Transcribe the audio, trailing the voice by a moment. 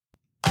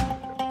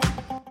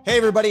Hey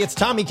everybody, it's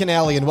Tommy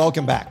Canale and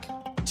welcome back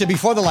to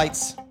Before the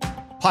Lights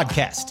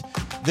podcast,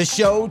 the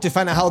show to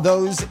find out how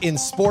those in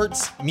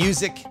sports,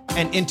 music,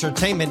 and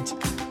entertainment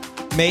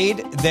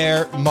made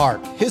their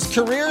mark. His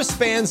career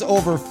spans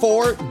over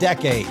 4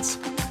 decades.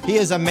 He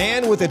is a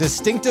man with a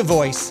distinctive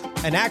voice,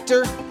 an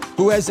actor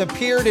who has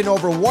appeared in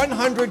over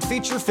 100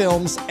 feature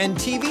films and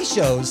TV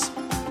shows,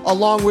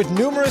 along with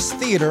numerous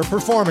theater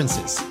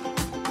performances.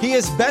 He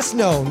is best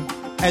known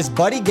as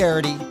Buddy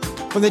Garrity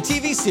from the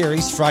TV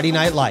series Friday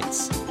Night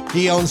Lights.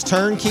 He owns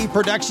Turnkey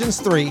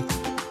Productions 3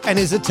 and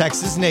is a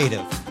Texas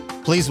native.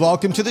 Please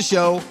welcome to the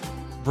show,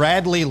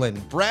 Brad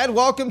Leland. Brad,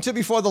 welcome to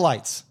Before the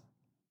Lights.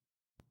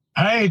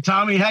 Hey,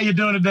 Tommy, how you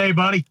doing today,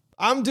 buddy?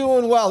 I'm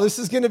doing well. This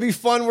is going to be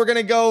fun. We're going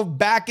to go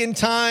back in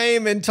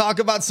time and talk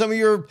about some of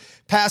your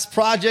past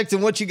projects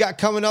and what you got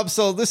coming up.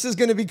 So this is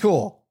going to be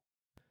cool.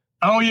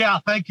 Oh, yeah.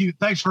 Thank you.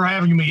 Thanks for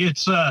having me.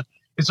 It's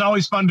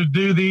always fun to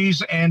do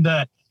these. And,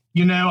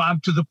 I'm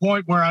to the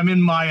point where I'm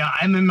in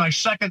my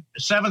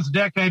seventh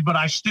decade, but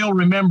I still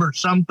remember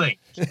some things.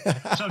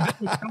 So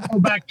don't go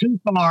back too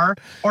far,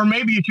 or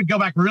maybe you should go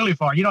back really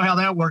far. You know how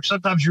that works.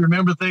 Sometimes you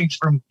remember things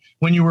from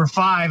when you were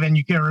 5 and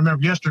you can't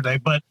remember yesterday,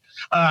 but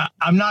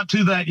I'm not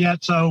to that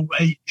yet. So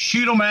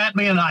shoot them at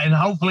me and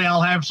hopefully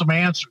I'll have some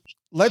answers.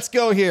 Let's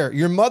go here.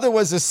 Your mother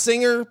was a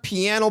singer,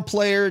 piano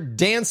player,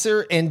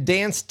 dancer, and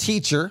dance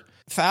teacher.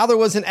 Father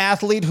was an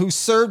athlete who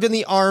served in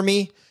the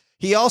Army.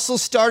 He also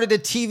started a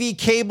TV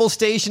cable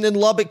station in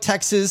Lubbock,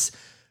 Texas.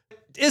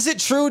 Is it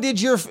true?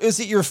 Is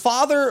it your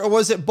father or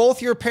was it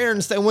both your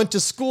parents that went to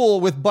school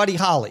with Buddy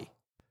Holly?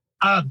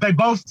 They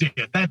both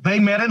did. They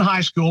met in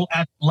high school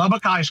at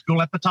Lubbock High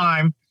School at the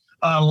time.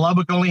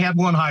 Lubbock only had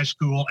one high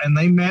school, and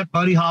they met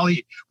Buddy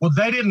Holly. Well,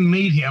 they didn't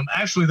meet him.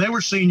 Actually, they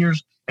were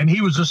seniors, and he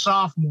was a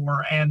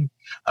sophomore. And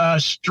not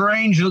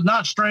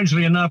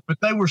strangely enough, but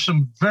they were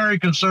some very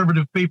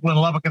conservative people in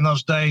Lubbock in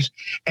those days.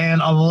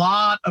 And a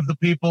lot of the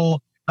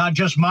people, not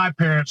just my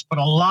parents, but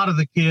a lot of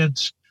the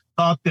kids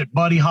thought that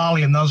Buddy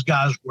Holly and those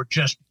guys were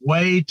just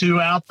way too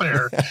out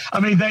there.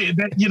 I mean, they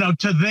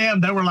to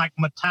them, they were like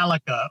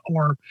Metallica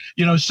or,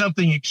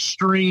 something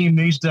extreme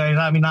these days.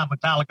 I mean, not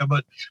Metallica,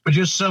 but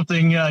just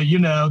something,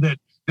 that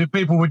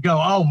people would go,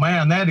 oh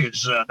man,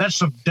 that's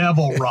some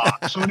devil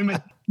rock. So anyway,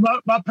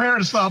 my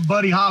parents thought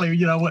Buddy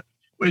Holly,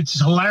 it's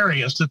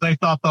hilarious that they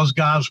thought those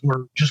guys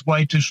were just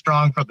way too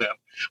strong for them.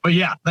 But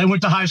yeah, they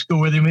went to high school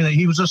with him.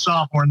 He was a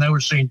sophomore and they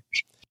were seniors.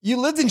 You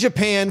lived in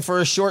Japan for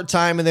a short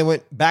time and then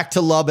went back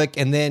to Lubbock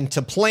and then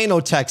to Plano,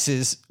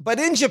 Texas. But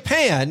in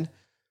Japan,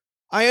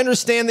 I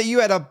understand that you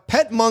had a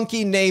pet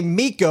monkey named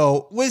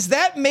Miko. Was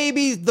that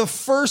maybe the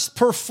first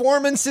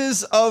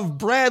performances of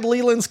Brad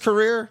Leland's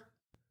career?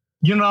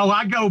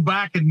 I go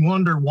back and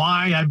wonder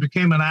why I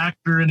became an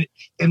actor, and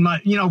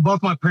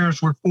both my parents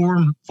were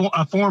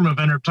a form of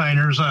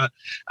entertainers.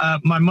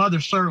 My mother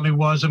certainly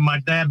was, and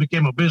my dad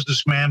became a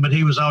businessman, but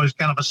he was always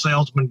kind of a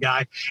salesman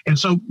guy. And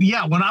so,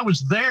 yeah, when I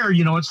was there,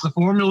 it's the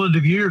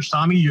formative years,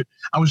 Tommy.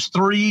 I was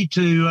 3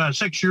 to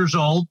 6 years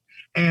old,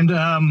 and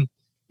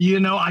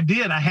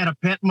I had a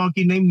pet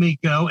monkey named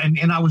Miko,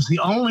 and I was the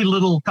only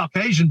little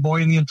Caucasian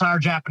boy in the entire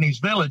Japanese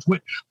village.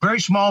 Very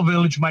small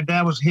village. My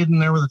dad was hidden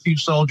there with a few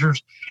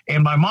soldiers,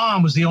 and my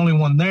mom was the only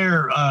one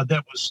there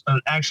that was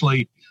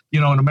actually,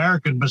 an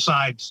American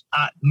besides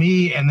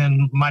me, and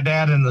then my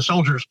dad and the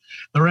soldiers.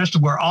 The rest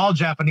were all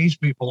Japanese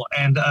people,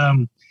 and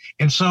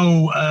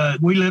so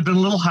we lived in a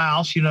little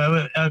house,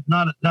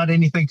 not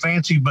anything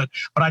fancy, but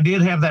I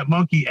did have that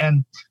monkey.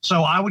 And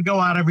so I would go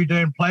out every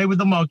day and play with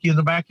the monkey in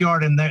the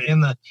backyard, and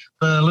the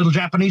little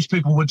Japanese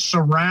people would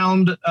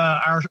surround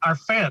our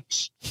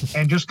fence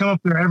and just come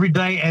up there every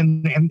day.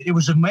 And it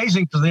was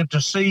amazing to them to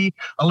see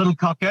a little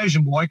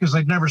Caucasian boy, because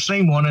they'd never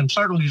seen one, and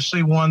certainly to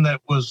see one that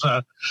was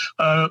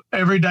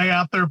every day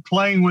out there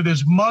playing with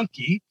his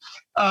monkey.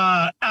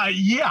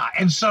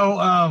 And so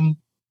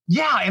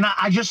and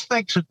I just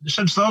think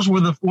since those were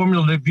the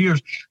formative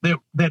years,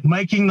 that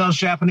making those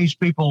Japanese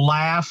people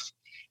laugh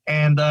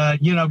and,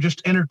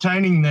 just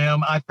entertaining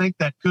them, I think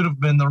that could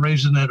have been the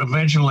reason that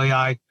eventually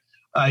I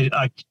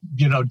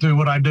do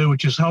what I do,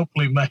 which is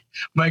hopefully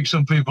make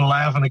some people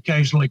laugh and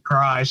occasionally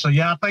cry. So,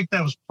 yeah, I think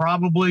that was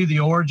probably the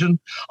origin,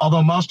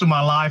 although most of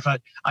my life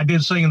I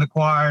did sing in the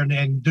choir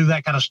and do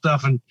that kind of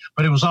stuff.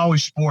 But it was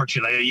always sports,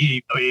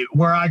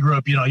 where I grew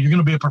up, you're going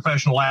to be a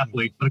professional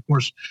athlete. But, of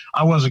course,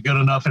 I wasn't good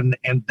enough, and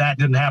that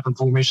didn't happen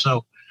for me.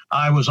 So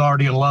I was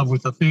already in love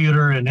with the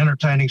theater and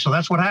entertaining. So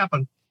that's what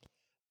happened.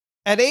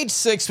 At age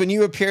 6, when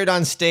you appeared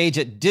on stage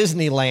at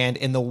Disneyland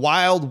in the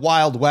Wild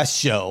Wild West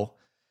show,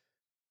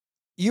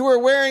 you were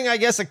wearing, I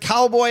guess, a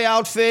cowboy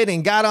outfit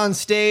and got on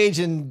stage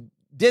and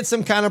did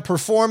some kind of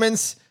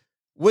performance.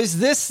 Was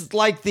this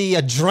like the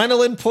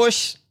adrenaline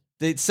push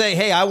that say,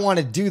 hey, I want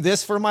to do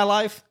this for my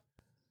life?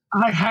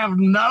 I have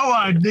no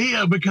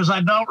idea because I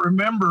don't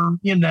remember,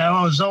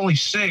 I was only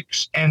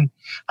 6 and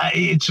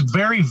it's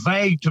very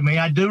vague to me.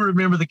 I do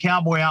remember the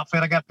cowboy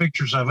outfit. I got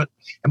pictures of it.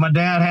 And my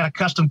dad had a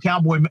custom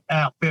cowboy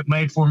outfit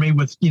made for me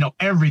with,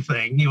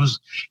 everything. It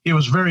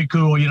was very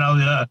cool,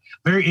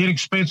 very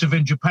inexpensive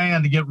in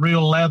Japan to get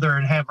real leather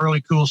and have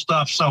really cool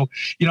stuff. So,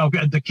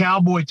 the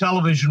cowboy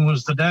television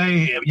was the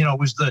day,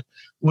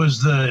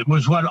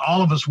 was what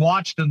all of us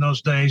watched in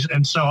those days.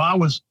 And so I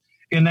was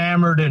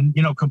enamored and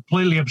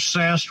completely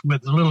obsessed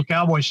with the little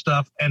cowboy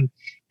stuff, and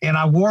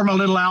I wore my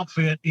little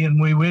outfit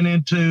and we went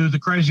into the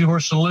Crazy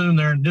Horse Saloon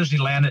there in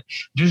Disneyland.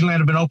 Disneyland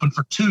had been open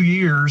for 2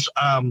 years,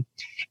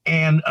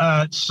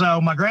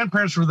 so my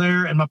grandparents were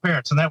there and my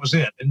parents, and that was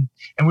it. And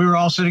we were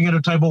all sitting at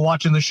a table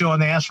watching the show,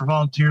 and they asked for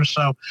volunteers,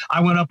 so I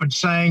went up and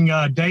sang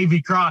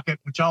Davy Crockett,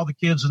 which all the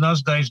kids in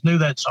those days knew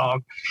that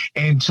song,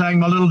 and sang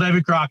my little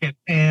Davy Crockett.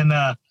 And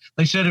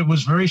they said it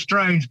was very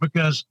strange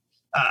because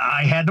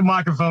I had the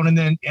microphone, and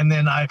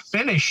then I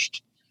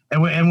finished.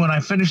 And when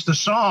I finished the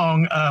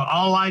song,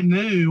 all I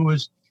knew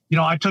was,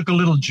 I took a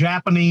little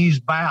Japanese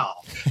bow.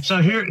 So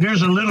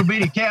here's a little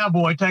bitty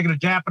cowboy taking a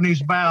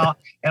Japanese bow.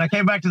 And I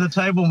came back to the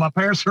table, and my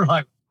parents were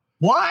like,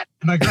 "What?"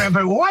 And my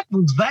grandparents, "What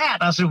was that?"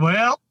 I said,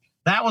 "Well,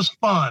 that was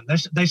fun."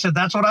 They said,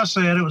 "That's what I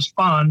said. It was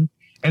fun."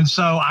 And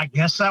so I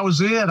guess that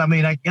was it. I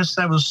mean, I guess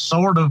that was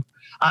sort of,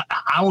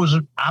 I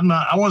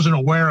wasn't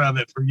aware of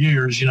it for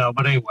years,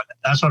 but anyway,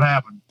 that's what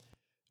happened.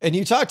 And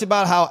you talked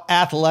about how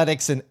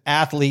athletics and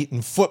athlete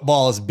and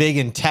football is big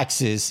in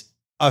Texas.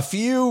 A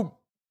few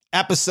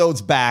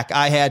episodes back,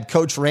 I had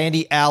Coach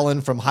Randy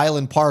Allen from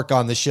Highland Park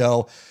on the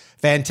show.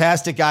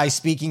 Fantastic guy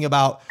speaking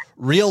about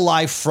real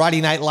life Friday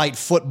Night Light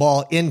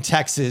football in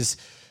Texas.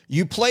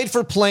 You played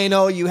for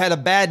Plano. You had a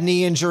bad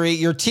knee injury.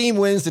 Your team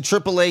wins the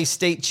AAA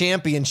state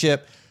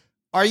championship.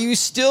 Are you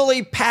still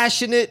a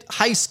passionate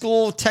high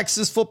school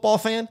Texas football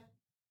fan?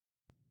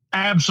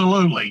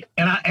 Absolutely.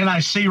 And I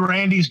see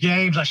Randy's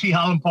games. I see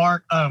Highland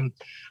Park.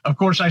 Of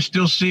course, I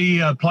still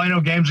see Plano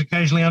games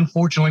occasionally.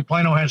 Unfortunately,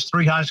 Plano has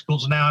 3 high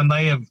schools now, and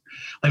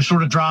they've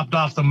sort of dropped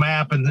off the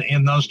map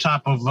in those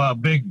type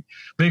of big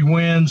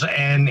wins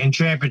and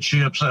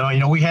championships.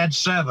 We had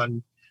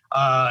 7,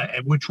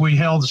 which we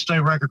held the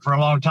state record for a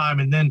long time.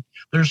 And then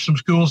there's some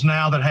schools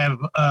now that have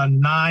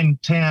 9,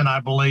 10, I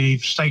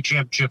believe, state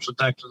championships in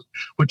Texas,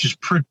 which is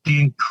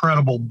pretty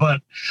incredible.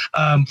 But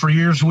for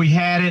years we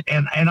had it,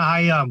 and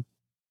I'm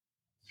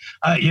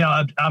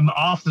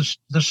off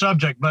the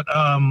subject, but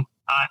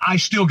I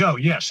still go.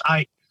 Yes,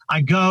 I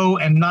go,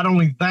 and not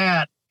only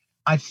that,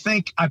 I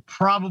think I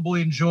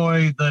probably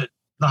enjoy the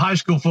high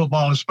school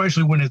football,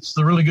 especially when it's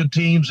the really good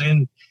teams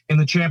in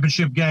the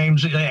championship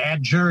games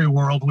at Jerry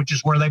World, which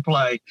is where they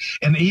play.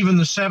 And even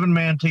the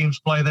 7-man teams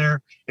play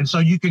there. And so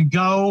you can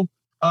go,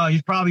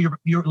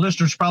 your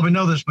listeners probably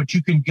know this, but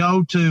you can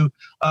go to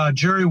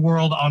Jerry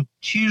World on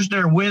Tuesday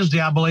or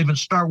Wednesday, I believe, and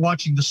start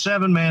watching the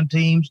 7-man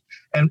teams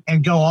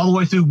and go all the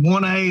way through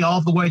 1A,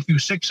 all the way through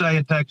 6A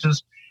in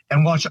Texas,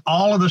 and watch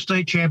all of the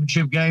state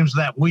championship games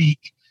that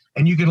week.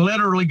 And you can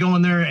literally go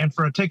in there, and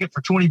for a ticket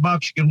for $20,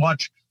 you can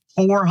watch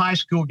 4 high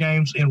school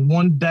games in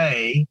one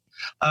day.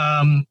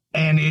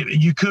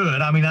 You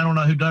could, I don't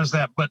know who does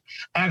that, but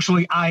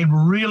actually I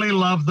really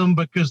love them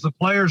because the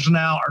players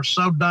now are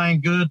so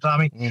dang good,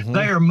 Tommy. Mm-hmm.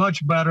 They are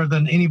much better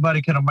than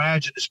anybody can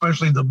imagine,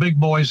 especially the big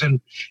boys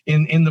in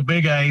the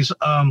big A's.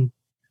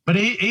 But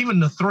even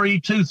the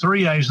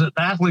 3As, the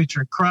athletes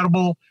are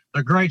incredible.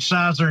 They're great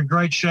size. They're in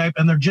great shape,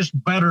 and they're just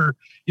better.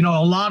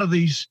 A lot of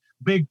these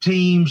big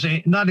teams,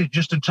 not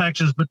just in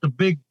Texas, but the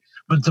big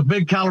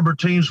caliber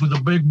teams with the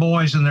big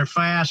boys, and they're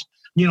fast.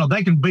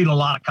 They can beat a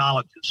lot of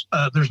colleges.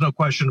 There's no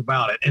question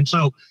about it. And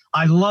so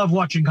I love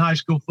watching high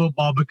school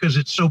football because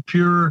it's so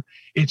pure.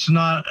 It's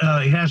not,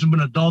 it hasn't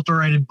been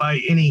adulterated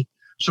by any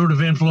sort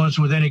of influence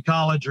with any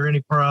college or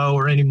any pro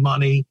or any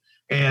money.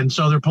 And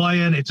so they're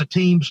playing, it's a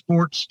team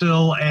sport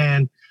still,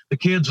 and the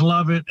kids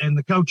love it, and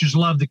the coaches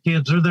love the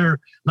kids. They're there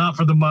not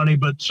for the money,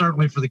 but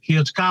certainly for the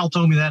kids. Kyle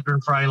told me that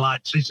during Friday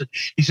Lights. He said,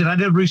 I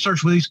did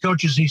research with these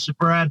coaches. He said,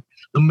 Brad,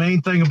 the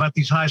main thing about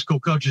these high school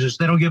coaches is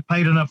they don't get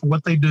paid enough for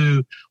what they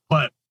do,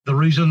 but the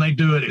reason they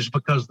do it is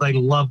because they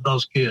love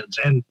those kids.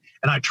 And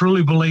I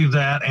truly believe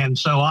that. And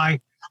so I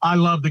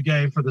love the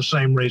game for the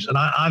same reason.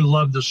 I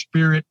love the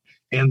spirit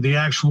and the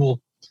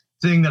actual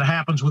thing that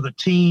happens with a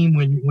team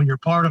when you're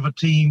part of a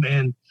team.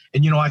 And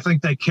I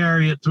think they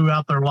carry it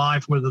throughout their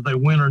life, whether they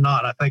win or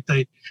not. I think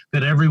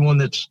that everyone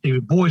that's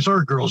boys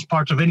or girls,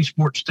 parts of any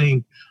sports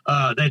team,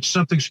 that's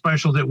something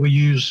special that we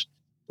use.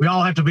 We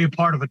all have to be a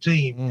part of a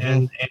team.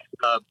 Mm-hmm.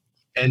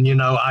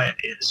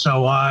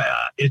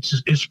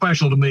 It's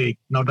special to me,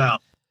 no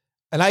doubt.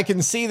 And I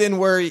can see then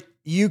where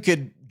you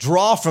could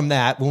draw from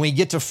that when we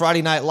get to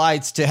Friday Night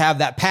Lights to have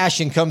that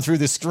passion come through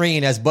the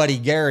screen as Buddy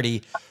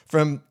Garrity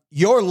from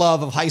your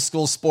love of high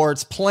school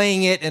sports,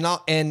 playing it,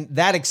 and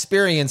that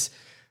experience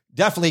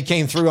definitely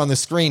came through on the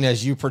screen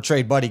as you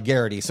portrayed Buddy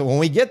Garrity. So when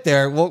we get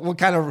there, we'll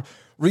kind of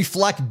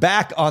reflect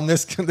back on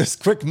this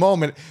quick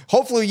moment.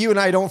 Hopefully you and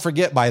I don't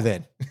forget by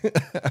then.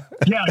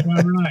 Yeah,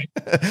 right.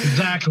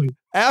 Exactly.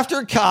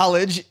 After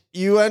college,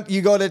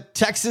 you go to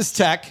Texas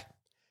Tech,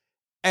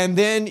 and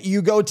then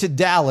you go to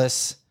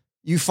Dallas.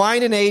 You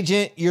find an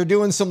agent. You're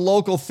doing some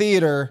local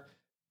theater.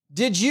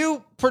 Did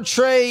you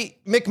portray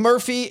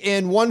McMurphy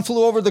in One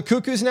Flew Over the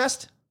Cuckoo's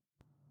Nest?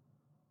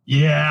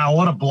 Yeah,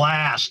 what a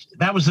blast.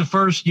 That was the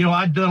first,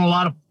 I'd done a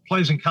lot of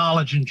plays in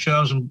college and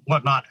shows and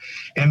whatnot.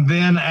 And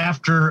then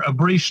after a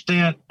brief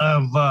stint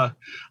of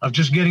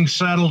just getting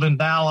settled in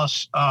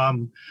Dallas,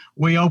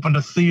 we opened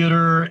a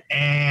theater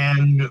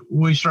and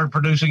we started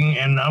producing,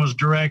 and I was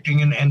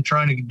directing and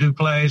trying to do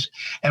plays.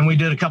 And we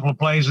did a couple of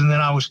plays, and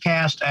then I was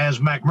cast as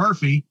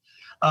McMurphy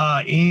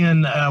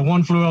in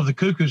One Flew Over the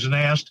Cuckoo's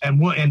Nest.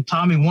 And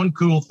Tommy, one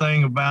cool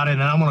thing about it,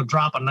 and I'm going to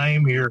drop a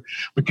name here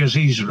because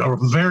he's a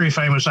very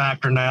famous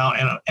actor now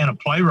and a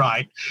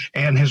playwright,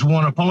 and has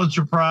won a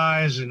Pulitzer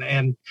Prize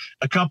and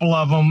a couple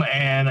of them.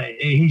 And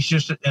he's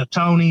just a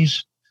Tony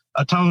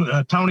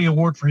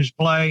Award for his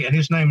play, and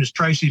his name is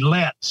Tracy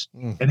Letts.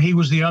 And he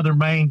was the other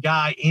main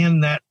guy in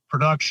that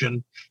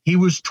production. He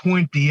was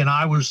 20 and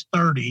I was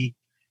 30.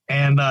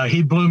 And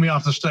he blew me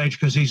off the stage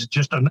because he's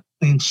just an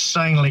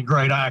insanely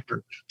great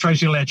actor.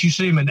 Tracy Letts, you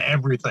see him in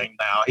everything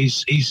now. He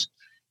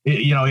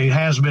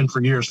has been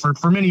for years.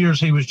 For many years,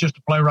 he was just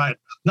a playwright.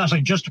 Not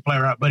saying just a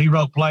playwright, but he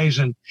wrote plays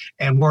and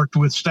worked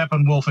with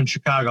Steppenwolf in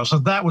Chicago. So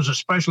that was a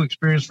special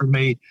experience for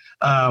me,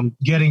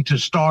 getting to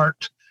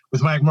start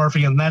with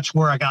McMurphy, and that's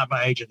where I got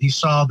my agent. He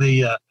saw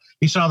the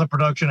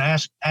production,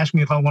 asked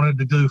me if I wanted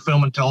to do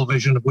film and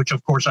television, which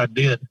of course I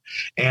did.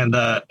 And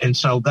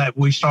so that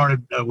we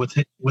started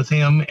with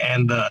him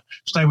and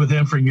stayed with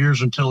him for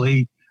years until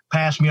he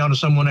passed me on to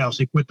someone else.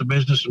 He quit the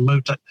business and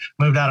moved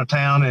out of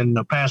town and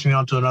passed me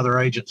on to another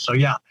agent. So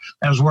yeah,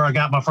 that was where I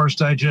got my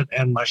first agent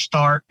and my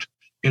start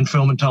in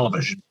film and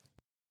television.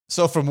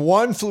 So from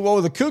One Flew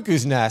Over the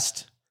Cuckoo's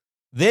Nest,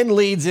 then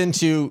leads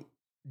into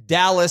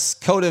Dallas,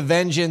 Code of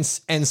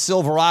Vengeance, and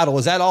Silverado.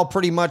 Is that all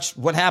pretty much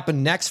what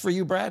happened next for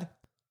you, Brad?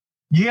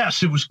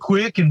 Yes, it was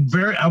quick and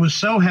I was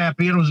so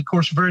happy. And I was, of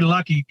course, very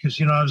lucky because,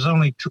 I was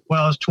only,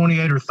 I was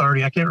 28 or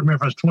 30. I can't remember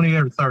if I was 28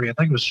 or 30. I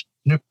think it was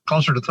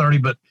closer to 30,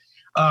 but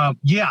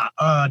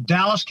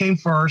Dallas came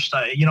first.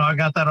 I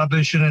got that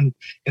audition,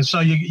 and so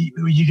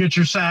you get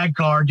your SAG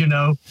card,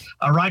 a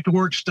right to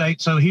work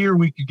state. So here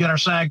we could get our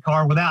SAG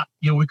card without,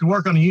 we could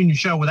work on a union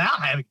show without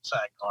having a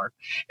SAG card.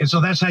 And so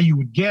that's how you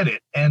would get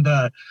it. And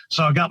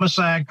so I got my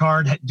SAG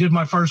card, did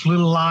my first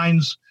little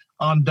lines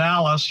on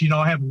Dallas.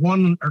 I had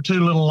one or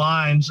two little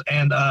lines,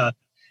 and I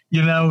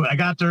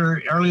got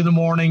there early in the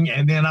morning,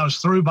 and then I was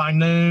through by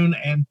noon.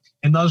 And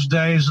in those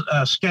days,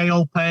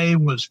 scale pay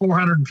was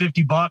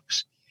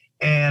 $450.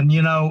 And,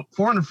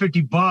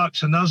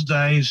 $450 in those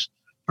days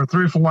for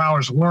 3 or 4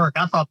 hours of work,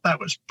 I thought that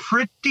was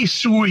pretty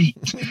sweet.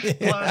 Yeah.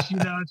 Plus,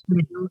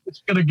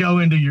 it's going to go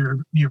into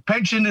your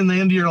pension and the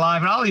end of your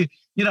life. And all I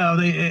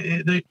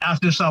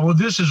just thought, well,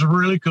 this is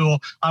really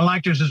cool. I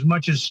liked this as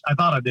much as I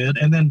thought I did.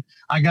 And then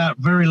I got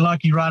very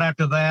lucky right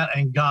after that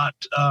and got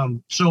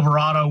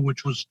Silverado,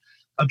 which was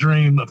a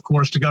dream, of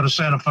course, to go to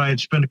Santa Fe and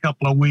spend a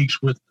couple of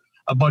weeks with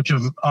a bunch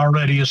of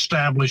already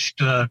established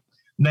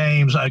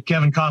names.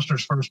 Kevin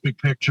Costner's first big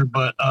picture,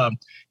 but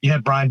you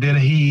had Brian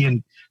Dennehy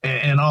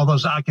and all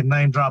those. I can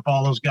name drop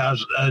all those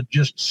guys.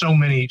 Just so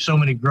many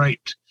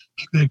great,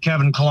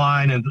 Kevin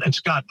Kline and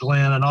Scott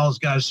Glenn and all those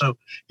guys. So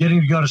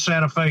getting to go to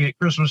Santa Fe at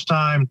Christmas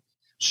time,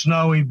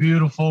 snowy,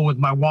 beautiful, with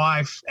my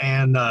wife,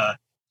 and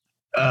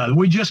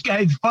we just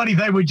got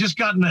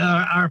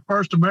our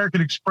first American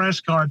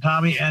Express card,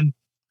 Tommy, and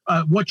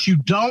what you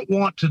don't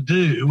want to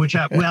do, which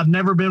I've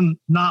never been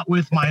not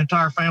with my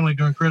entire family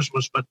during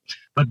Christmas, but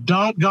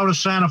don't go to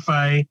Santa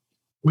Fe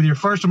with your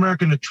first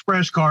American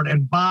Express card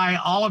and buy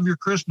all of your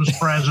Christmas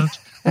presents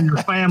for your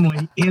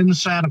family in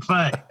Santa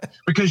Fe,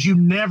 because you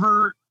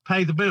never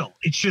pay the bill.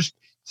 It's just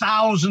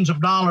thousands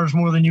of dollars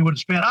more than you would have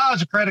spent. Oh,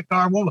 it's a credit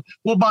card.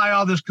 We'll buy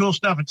all this cool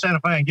stuff in Santa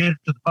Fe and get it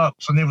to the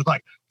folks. And it was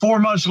like 4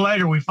 months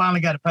later, we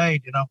finally got it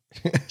paid,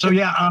 So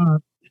yeah,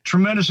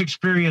 tremendous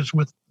experience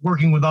with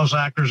working with those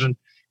actors and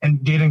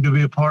getting to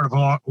be a part of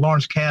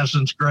Lawrence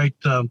Kasdan's great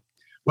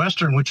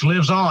Western, which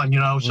lives on,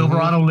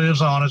 Silverado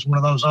lives on. It's one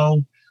of those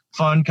old,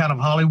 fun kind of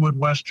Hollywood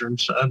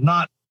Westerns.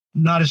 Not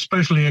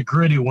especially a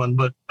gritty one,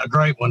 but a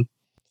great one.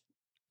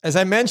 As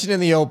I mentioned in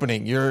the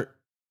opening, you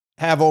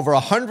have over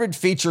 100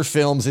 feature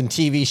films and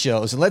TV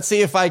shows. And let's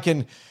see if I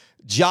can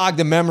jog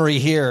the memory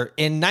here.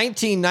 In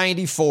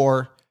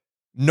 1994,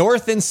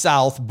 North and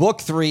South,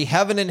 Book 3,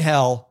 Heaven and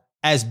Hell,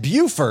 as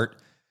Buford.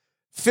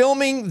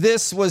 Filming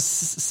this was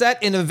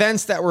set in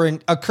events that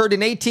occurred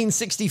in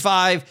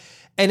 1865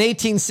 and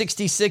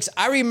 1866.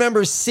 I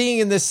remember seeing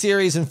in this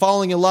series and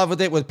falling in love with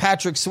it with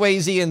Patrick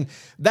Swayze, and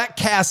that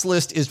cast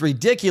list is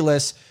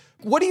ridiculous.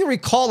 What do you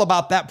recall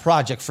about that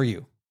project for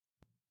you?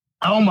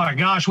 Oh my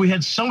gosh, we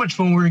had so much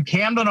fun. We were in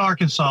Camden,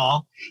 Arkansas.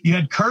 You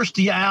had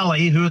Kirstie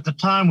Alley, who at the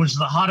time was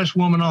the hottest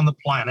woman on the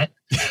planet.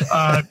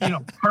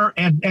 Her,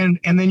 and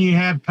then you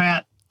had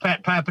Patrick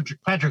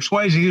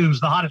Swayze, who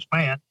was the hottest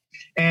man.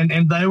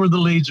 and they were the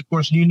leads, of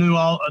course. And you knew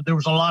there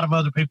was a lot of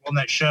other people on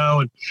that show,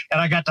 and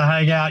I got to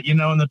hang out, in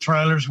the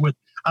trailers with,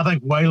 I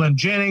think Waylon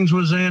Jennings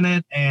was in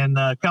it, and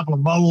a couple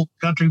of old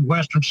country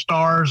western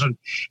stars,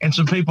 and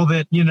some people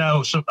that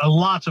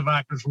lots of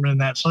actors were in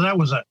that. So that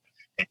was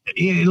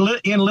in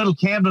Little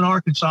Camden,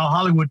 Arkansas.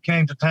 Hollywood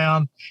came to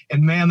town,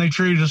 and man, they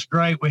treated us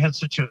great. We had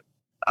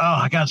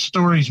I got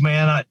stories,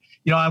 man.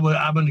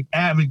 I'm an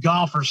avid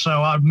golfer,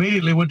 so I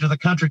immediately went to the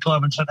country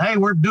club and said, "Hey,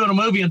 we're doing a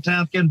movie in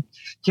town.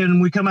 Can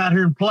we come out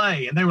here and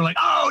play?" And they were like,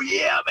 "Oh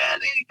yeah, man,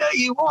 any day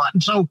you want."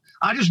 And so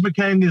I just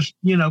became this,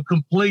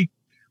 complete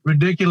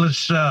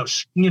ridiculous. I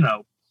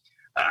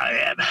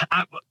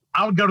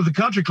would go to the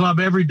country club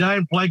every day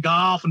and play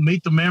golf and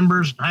meet the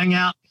members and hang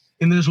out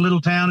in this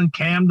little town in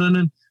Camden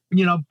and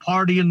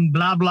party and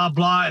blah blah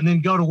blah, and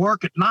then go to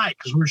work at night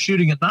because we were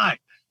shooting at night.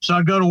 So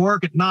I'd go to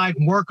work at night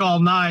and work all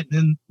night and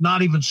then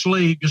not even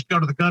sleep, just go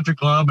to the country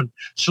club and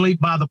sleep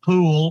by the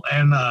pool.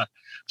 And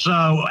so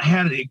I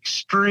had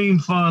extreme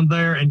fun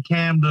there in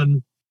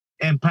Camden.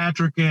 And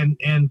Patrick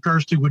and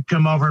Kirsty would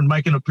come over and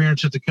make an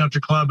appearance at the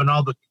country club, and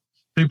all the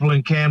people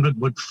in Camden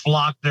would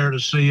flock there to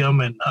see them.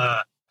 And,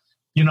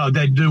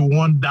 they'd do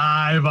one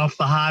dive off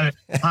the high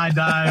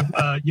dive,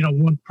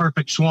 one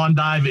perfect swan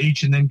dive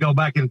each, and then go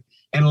back and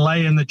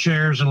lay in the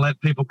chairs and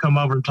let people come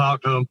over and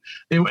talk to them.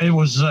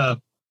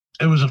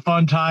 It was a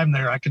fun time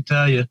there, I can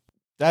tell you.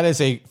 That is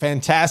a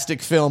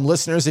fantastic film.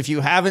 Listeners, if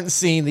you haven't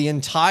seen the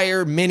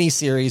entire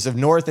miniseries of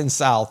North and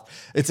South,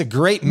 it's a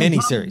great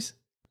miniseries.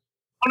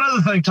 One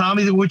other thing,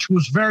 Tommy, which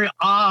was very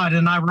odd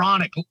and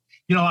ironic,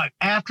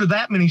 after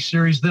that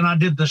miniseries, then I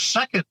did the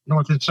second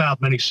North and South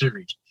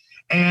miniseries.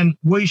 And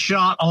we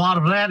shot a lot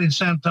of that in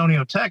San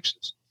Antonio,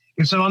 Texas.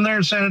 And so I'm there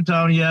in San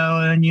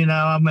Antonio, and,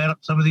 I met up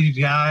some of these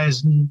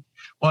guys and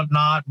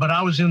whatnot, but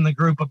I was in the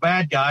group of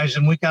bad guys,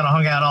 and we kind of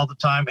hung out all the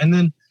time. And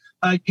then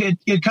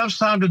it comes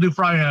time to do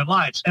Friday Night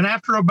Lights. And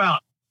after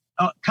about,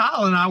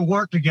 Kyle and I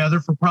worked together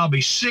for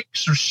probably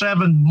 6 or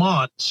 7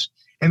 months.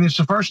 And it's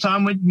the first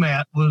time we'd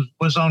met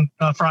was on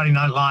Friday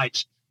Night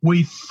Lights.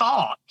 We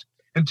thought,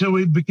 until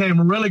we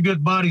became really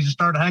good buddies and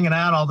started hanging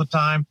out all the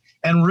time,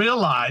 and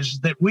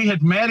realized that we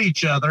had met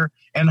each other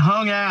and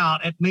hung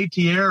out at Mi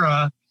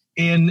Tierra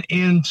in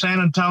San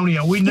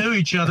Antonio. We knew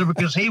each other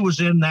because he was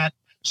in that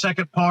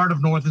second part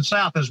of North and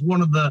South as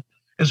one of the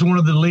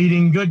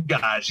leading good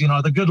guys,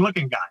 the good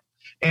looking guy.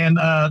 And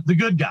the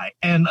good guy.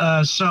 And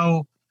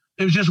so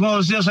it was just one of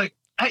those deals like,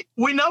 hey,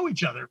 we know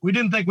each other. We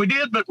didn't think we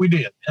did, but we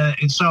did.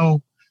 And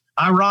so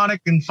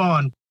ironic and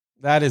fun.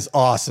 That is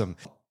awesome.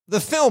 The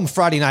film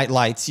Friday Night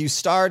Lights, you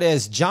starred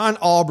as John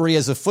Aubrey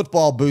as a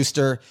football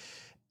booster.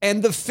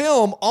 And the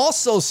film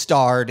also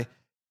starred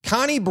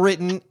Connie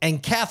Britton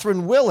and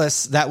Catherine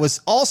Willis, that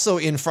was also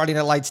in Friday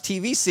Night Lights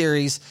TV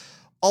series,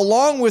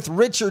 along with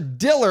Richard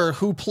Diller,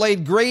 who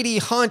played Grady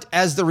Hunt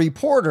as the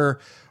reporter,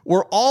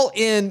 were all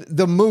in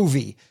the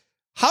movie.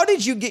 How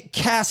did you get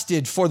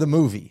casted for the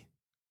movie?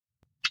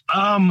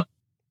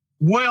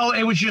 Well,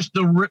 it was just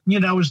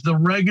it was the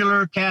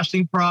regular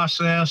casting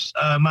process.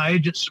 My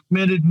agent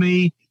submitted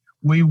me.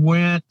 We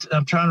went,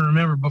 I'm trying to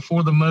remember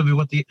before the movie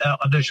what the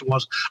audition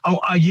was.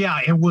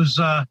 It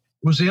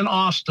was in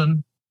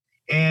Austin,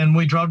 and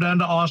we drove down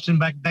to Austin.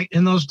 Back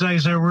in those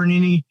days, there weren't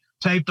any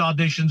taped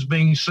auditions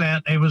being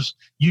sent. It was,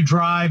 you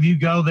drive, you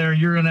go there,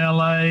 you're in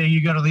LA,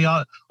 you go to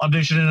the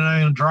audition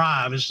and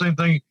drive. It's the same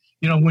thing,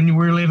 when we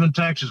were living in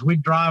Texas,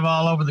 we'd drive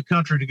all over the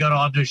country to go to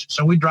audition.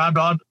 So we drive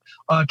to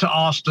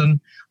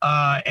Austin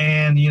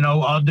and,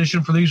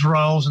 audition for these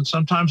roles. And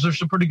sometimes there's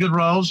some pretty good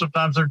roles.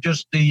 Sometimes they're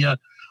just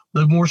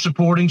the more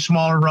supporting,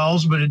 smaller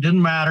roles, but it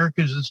didn't matter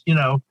because it's,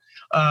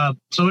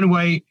 so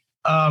anyway,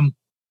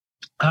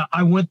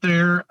 I went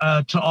there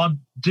to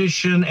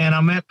audition, and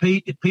I met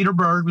Peter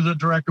Berg, the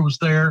director, was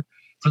there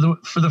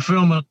for the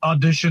film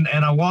audition.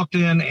 And I walked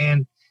in,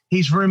 and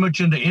he's very much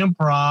into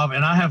improv,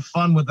 and I have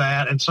fun with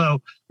that. And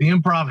so the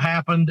improv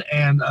happened,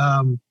 and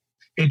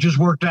it just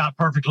worked out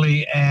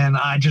perfectly. And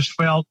I just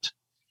felt,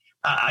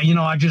 I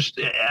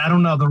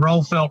don't know, the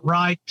role felt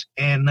right,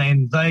 and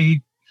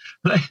they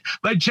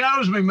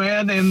chose me,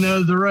 man, and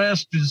the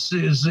rest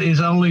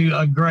is only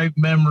a great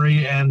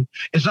memory, and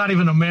it's not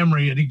even a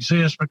memory. It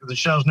exists because the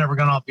show's never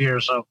gone off the air.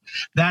 So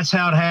that's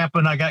how it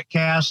happened. I got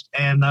cast,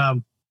 and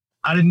I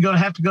didn't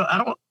have to go.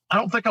 I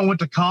don't think I went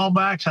to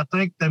callbacks. I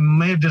think they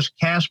may have just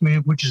cast me,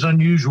 which is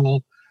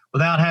unusual,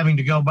 without having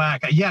to go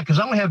back. Yeah, because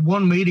I only had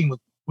one meeting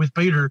with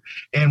Peter,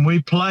 and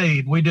we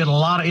did a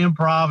lot of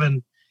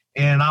improv,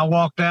 and I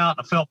walked out.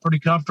 I felt pretty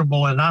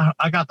comfortable, and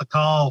I got the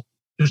call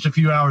just a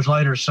few hours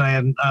later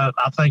saying,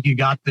 I think you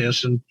got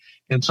this.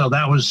 And so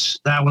that was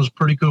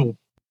pretty cool.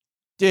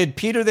 Did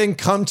Peter then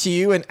come to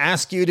you and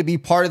ask you to be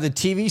part of the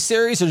TV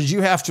series, or did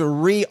you have to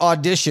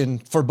re-audition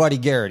for Buddy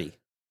Garrity?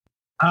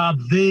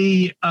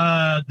 The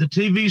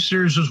TV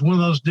series was one of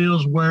those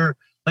deals where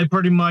they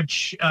pretty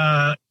much,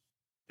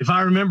 if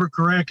I remember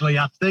correctly,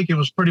 I think it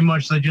was pretty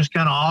much, they just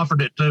kind of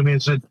offered it to me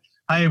and said,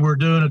 hey, we're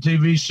doing a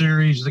TV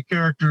series. The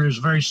character is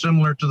very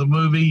similar to the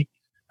movie.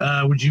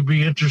 Would you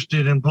be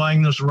interested in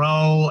playing this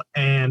role?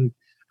 And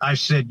I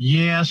said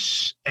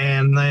yes,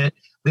 and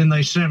then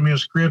they sent me a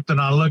script, and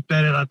I looked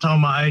at it. I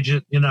told my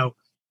agent,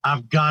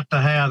 I've got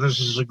to have this.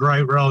 Is a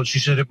great role. And she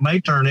said it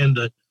may turn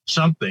into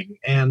something,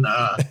 and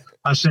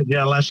I said,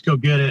 yeah, let's go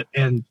get it.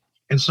 And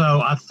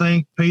so I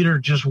think Peter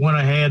just went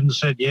ahead and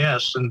said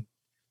yes,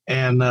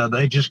 and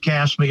they just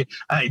cast me.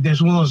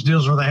 There's one of those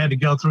deals where they had to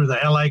go through the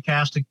LA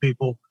casting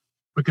people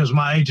because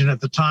my agent at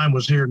the time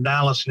was here in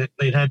Dallas, and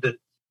they'd had to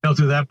go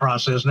through that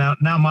process. Now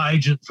my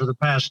agent for the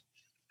past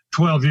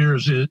 12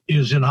 years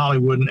is in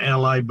Hollywood and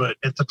LA, but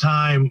at the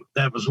time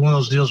that was one of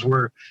those deals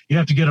where you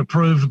have to get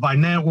approved by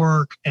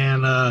network,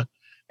 and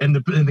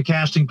the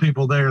casting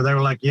people there, they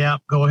were like, yeah,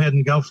 go ahead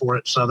and go for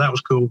it. So that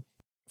was cool.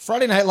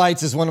 Friday Night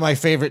Lights is one of my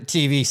favorite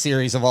TV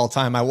series of all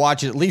time. I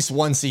watch it at least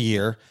once a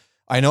year.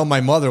 I know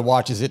my mother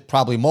watches it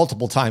probably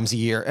multiple times a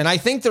year. And I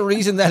think the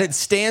reason that it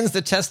stands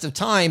the test of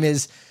time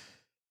is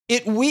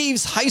it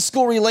weaves high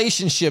school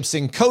relationships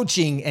and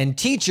coaching and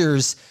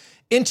teachers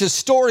into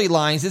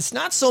storylines. It's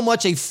not so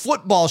much a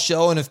football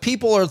show. And if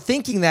people are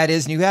thinking that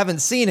is, and you haven't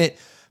seen it,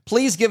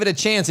 please give it a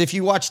chance. If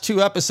you watch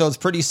 2 episodes,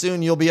 pretty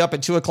soon you'll be up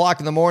at 2:00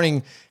 in the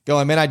morning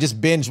going, man, I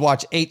just binge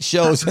watched 8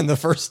 shows in the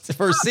first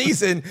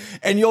season,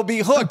 and you'll be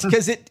hooked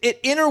because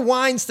it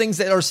intertwines things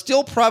that are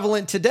still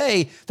prevalent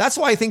today. That's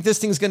why I think this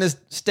thing's going to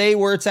stay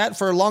where it's at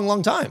for a long,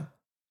 long time.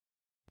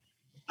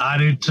 I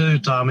do too,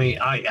 Tommy.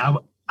 I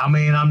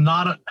mean,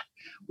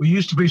 we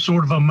used to be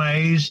sort of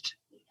amazed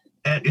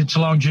at its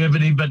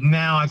longevity, but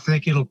now I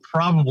think it'll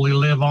probably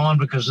live on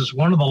because it's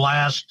one of the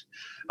last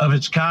of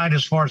its kind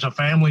as far as a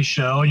family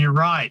show. And you're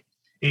right,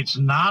 it's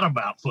not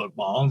about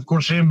football. Of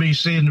course,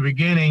 NBC in the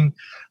beginning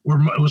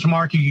was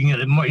marketing it.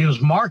 It was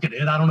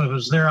marketed. I don't know if it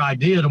was their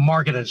idea to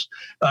market as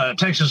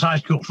Texas high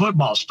school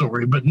football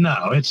story, but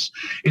no, it's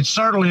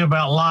certainly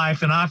about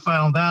life. And I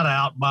found that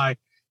out by,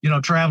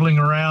 traveling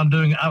around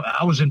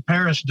I was in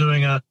Paris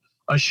doing a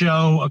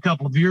show a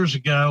couple of years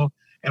ago,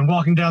 and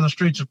walking down the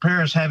streets of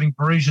Paris, having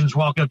Parisians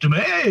walk up to me,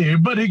 hey,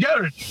 Buddy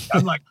Garrity.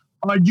 I'm like,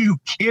 are you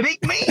kidding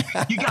me?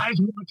 You guys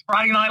watch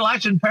Friday Night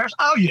Lights in Paris?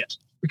 Oh, yes.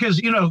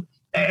 Because,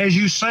 as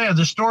you said,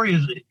 the story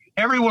is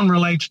everyone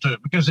relates to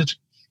it because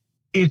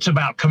it's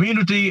about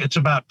community. It's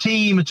about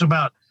team. It's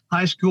about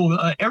high school.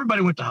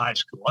 Everybody went to high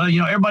school.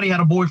 Everybody had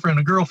a boyfriend,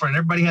 a girlfriend.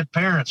 Everybody had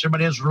parents.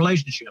 Everybody has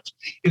relationships.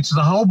 It's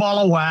the whole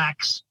ball of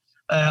wax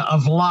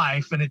of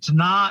life. And it's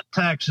not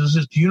Texas.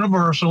 It's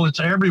universal. It's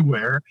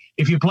everywhere.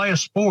 If you play a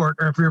sport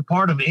or if you're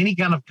part of any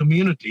kind of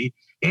community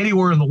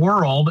anywhere in the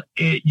world,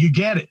 you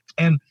get it.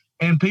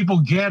 And people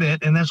get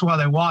it, and that's why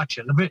they watch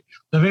it.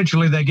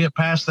 Eventually, they get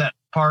past that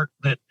part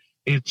that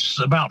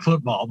it's about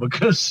football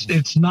because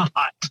it's not.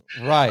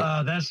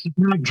 Right. That's the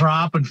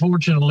backdrop.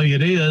 Unfortunately,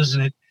 it is,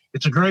 and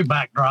it's a great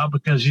backdrop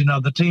because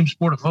the team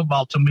sport of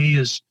football to me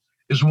is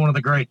one of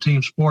the great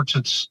team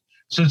sports.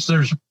 Since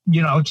there's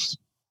it's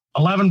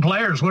 11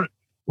 players. Where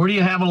do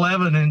you have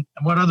 11, and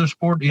what other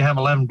sport do you have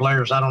 11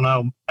 players? I don't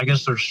know. I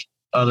guess there's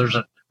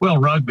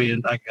rugby,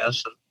 and I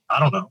guess I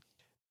don't know.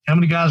 How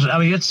many guys? I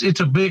mean, it's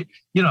a big,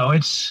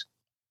 it's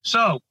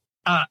so,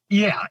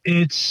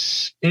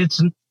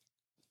 it's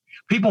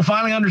people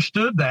finally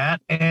understood that.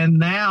 And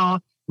now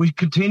we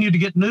continue to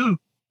get new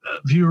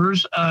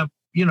viewers,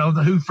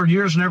 who for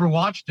years never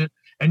watched it.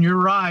 And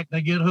you're right.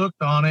 They get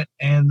hooked on it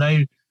and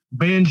they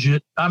binge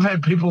it. I've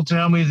had people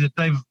tell me that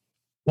they've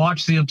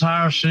watched the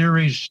entire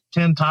series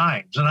 10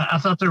 times. And I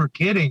thought they were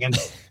kidding. And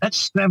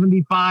that's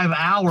 75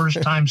 hours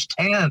times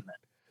 10.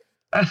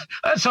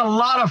 That's a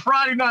lot of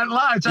Friday Night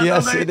Lights.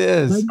 Yes, it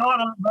is. They know it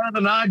a lot better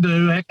than I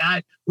do.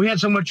 Heck, we had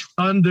so much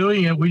fun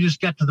doing it. We just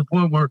got to the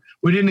point where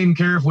we didn't even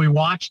care if we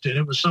watched it.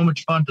 It was so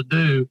much fun to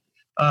do.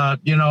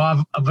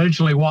 I've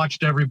eventually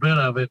watched every bit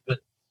of it, but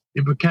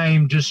it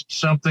became just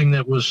something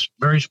that was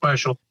very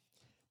special.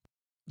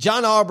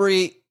 John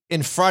Aubrey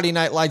in Friday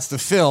Night Lights, the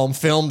film,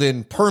 filmed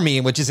in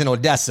Permian, which is in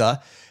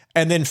Odessa,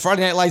 and then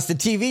Friday Night Lights, the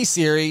TV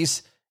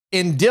series,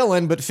 in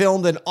Dillon, but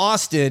filmed in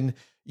Austin.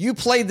 You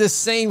played this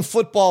same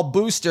football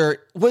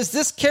booster. Was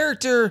this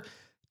character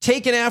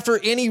taken after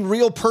any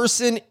real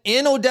person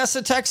in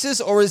Odessa, Texas,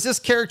 or is this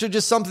character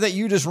just something that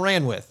you just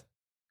ran with?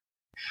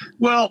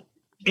 Well,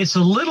 it's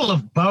a little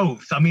of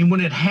both. I mean, when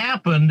it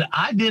happened,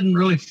 I didn't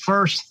really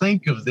first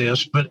think of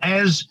this, but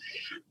as,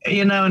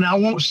 and I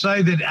won't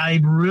say that I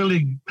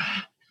really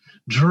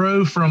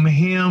drew from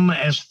him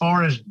as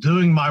far as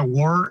doing my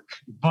work,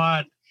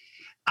 but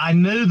I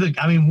knew that,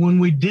 when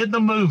we did the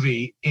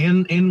movie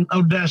in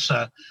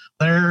Odessa,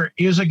 there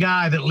is a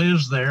guy that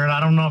lives there, and I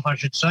don't know if I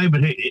should say,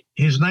 but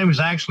his name is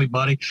actually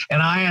Buddy.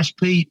 And I asked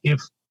Pete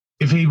if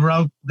he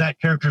wrote that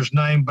character's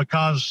name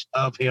because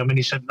of him, and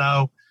he said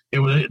no.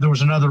 There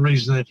was another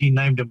reason that he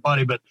named him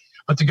Buddy, but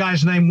the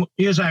guy's name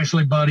is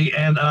actually Buddy,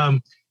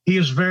 and he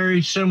is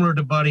very similar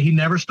to Buddy. He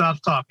never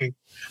stops talking.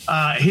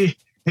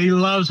 He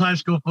loves high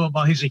school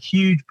football. He's a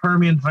huge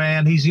Permian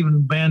fan. He's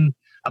even been,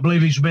 I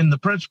believe he's been the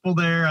principal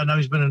there. I know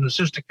he's been an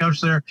assistant coach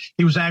there.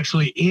 He was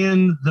actually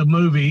in the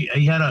movie.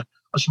 He had a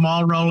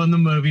small role in the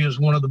movie as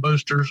one of the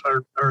boosters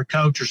or a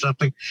coach or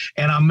something.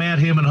 And I met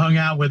him and hung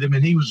out with him.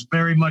 And he was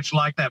very much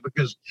like that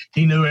because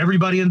he knew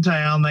everybody in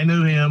town. They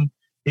knew him.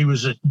 He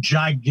was a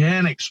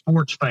gigantic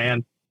sports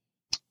fan.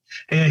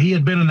 He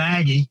had been an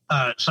Aggie,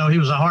 so he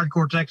was a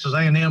hardcore Texas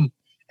A&M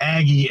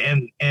Aggie,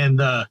 and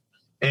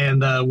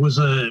was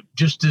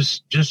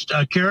just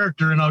a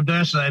character in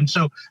Odessa. And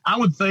so I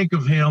would think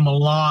of him a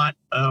lot,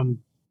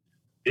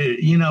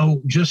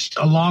 just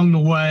along the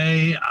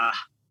way.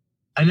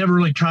 I never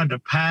really tried to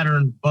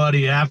pattern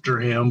Buddy after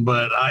him,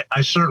 but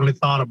I certainly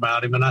thought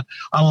about him, and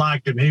I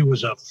liked him. He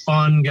was a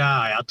fun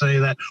guy. I'll tell you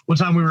that. One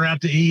time we were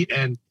out to eat,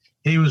 and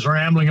he was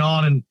rambling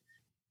on,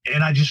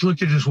 and I just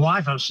looked at his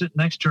wife. I was sitting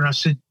next to her, and I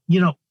said,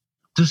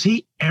 does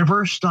he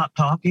ever stop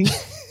talking?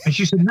 And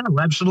she said, no,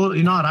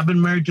 absolutely not. I've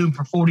been married to him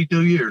for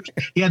 42 years.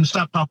 He hadn't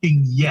stopped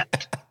talking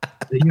yet.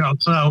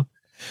 So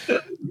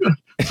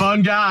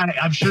fun guy.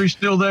 I'm sure he's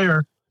still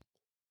there.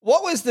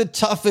 What was the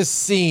toughest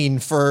scene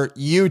for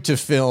you to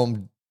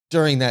film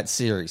during that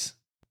series?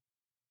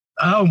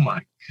 Oh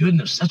my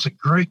goodness. That's a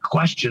great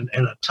question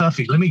and a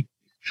toughie.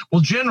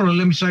 Generally,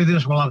 let me say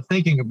this while I'm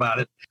thinking about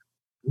it.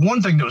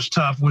 One thing that was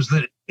tough was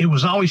that it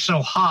was always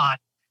so hot,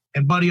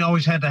 and Buddy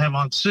always had to have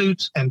on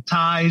suits and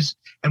ties.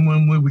 And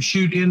when we would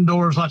shoot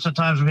indoors, lots of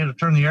times we had to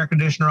turn the air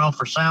conditioner off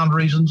for sound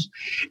reasons.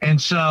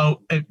 And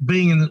so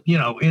being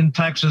in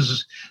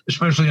Texas,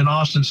 especially in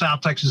Austin,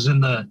 South Texas, in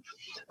the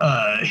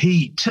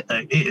heat,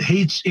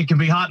 it can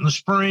be hot in the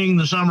spring,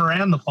 the summer,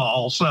 and the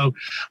fall. So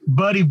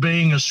Buddy,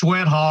 being a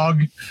sweat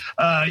hog,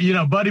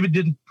 Buddy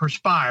didn't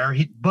perspire.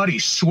 Buddy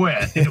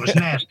sweat, and it was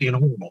nasty and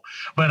horrible.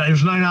 But there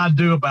was nothing I'd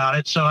do about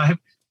it. So I have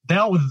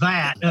dealt with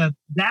that.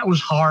 That was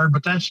hard,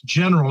 but that's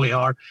generally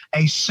hard.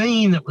 A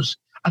scene that was,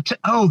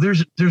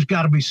 there's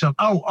got to be some.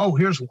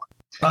 Here's one.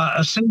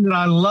 A scene that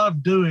I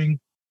loved doing,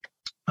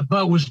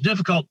 but was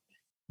difficult,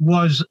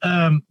 was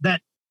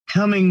that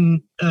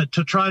coming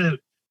to try to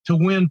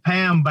win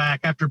Pam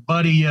back after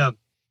Buddy,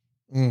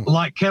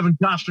 like Kevin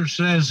Costner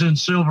says in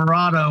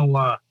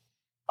Silverado,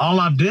 all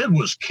I did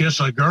was kiss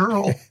a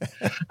girl,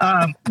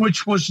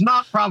 which was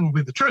not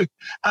probably the truth.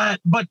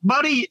 But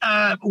Buddy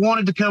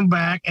wanted to come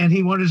back, and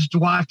he wanted his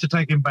wife to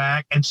take him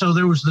back. And so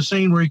there was the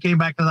scene where he came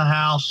back to the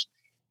house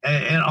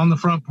and on the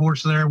front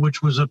porch there,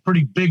 which was a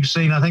pretty big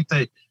scene. I think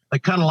they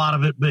cut a lot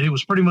of it, but it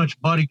was pretty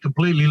much Buddy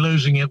completely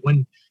losing it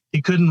when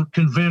he couldn't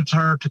convince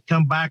her to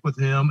come back with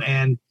him.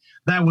 And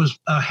that was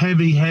a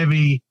heavy,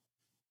 heavy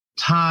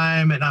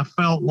time. And I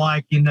felt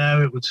like,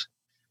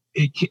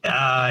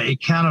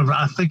 it kind of,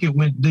 I think it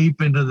went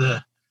deep into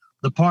the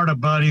part of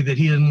Buddy that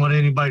he didn't want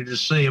anybody to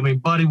see. I mean,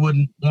 Buddy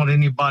wouldn't want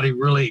anybody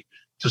really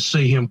to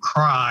see him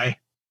cry.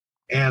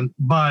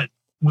 But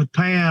with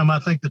Pam, I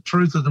think the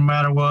truth of the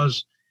matter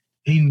was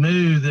he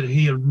knew that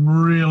he had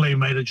really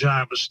made a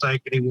giant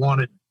mistake, and he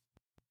wanted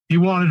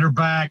her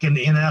back. And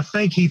I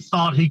think he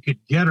thought he could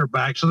get her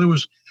back. So there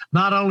was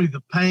not only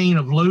the pain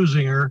of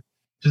losing her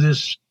to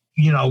this,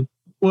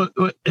 what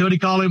do you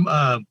call him?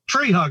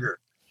 Tree hugger.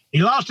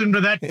 He lost him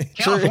to that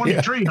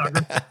California tree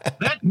hugger,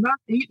 that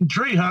nut-eating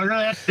tree hugger,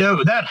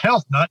 that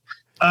health nut.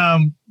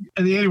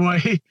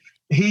 Anyway,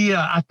 he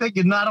I think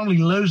not only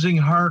losing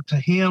her to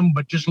him,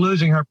 but just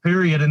losing her,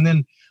 period. And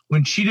then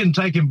when she didn't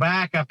take him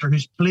back after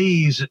his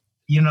pleas,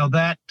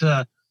 that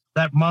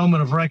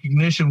moment of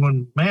recognition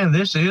when, man,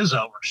 this is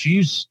over.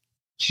 She's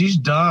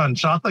done.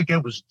 So I think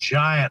it was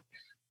giant.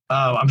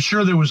 I'm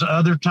sure there was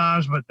other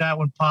times, but that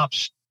one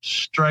pops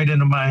straight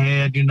into my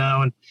head,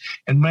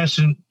 and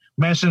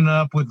messing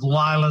up with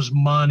Lila's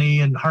money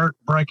and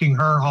breaking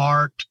her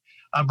heart.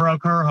 I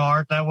broke her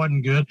heart. That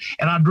wasn't good.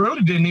 And I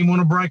really didn't even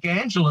want to break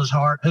Angela's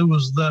heart, who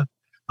was the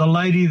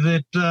lady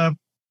that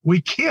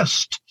we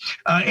kissed.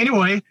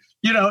 Anyway,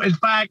 in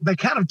fact, they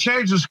kind of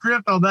changed the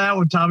script on that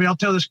one, Tommy. I'll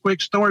tell this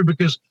quick story,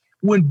 because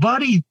when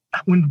Buddy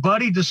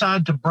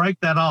decided to break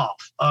that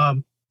off,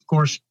 of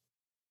course,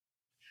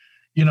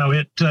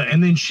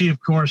 and then she, of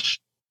course,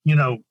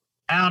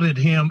 outed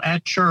him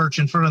at church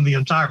in front of the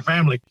entire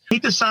family. He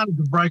decided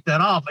to break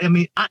that off. I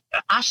mean,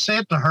 I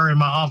said to her in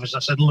my office, I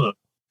said, look,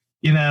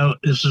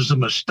 this is a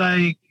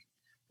mistake.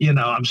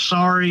 I'm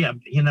sorry.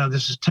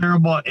 This is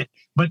terrible.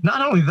 But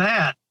not only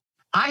that,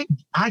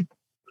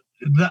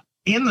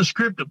 in the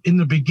script, in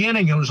the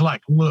beginning, it was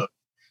like, look,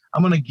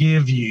 I'm going to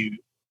give you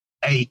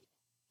a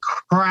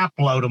crap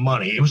load of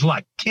money. It was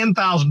like $10,000.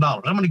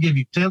 I'm going to give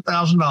you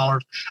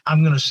 $10,000.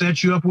 I'm going to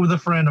set you up with a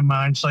friend of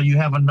mine so you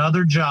have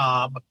another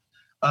job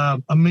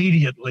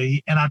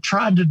immediately. And I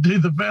tried to do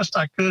the best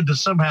I could to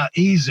somehow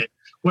ease it.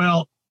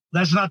 Well,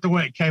 that's not the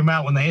way it came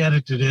out when they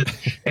edited it,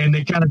 and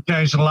they kind of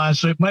changed the line.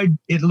 So it made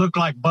it look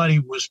like Buddy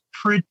was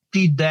pretty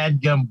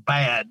dadgum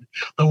bad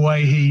the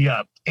way he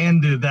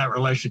ended that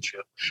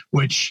relationship,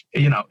 which,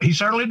 he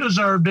certainly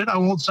deserved it. I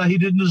won't say he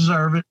didn't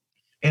deserve it,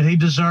 and he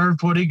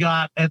deserved what he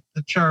got at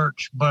the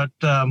church. But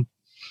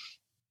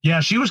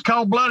she was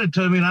cold-blooded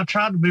to me, and I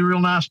tried to be real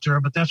nice to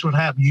her, but that's what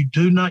happened. You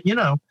do not,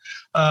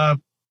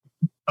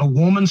 a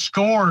woman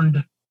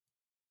scorned,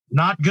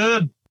 not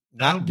good.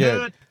 Not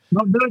good.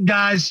 Not good,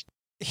 guys.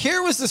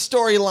 Here was the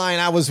storyline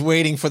I was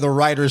waiting for the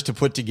writers to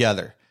put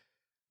together.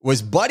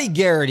 Was Buddy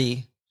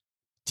Garrity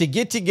to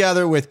get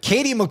together with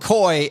Katie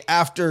McCoy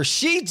after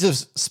she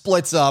just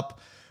splits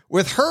up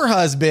with her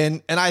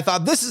husband. And I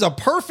thought this is a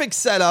perfect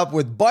setup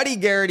with Buddy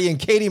Garrity and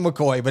Katie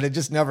McCoy, but it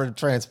just never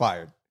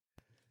transpired.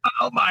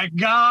 Oh my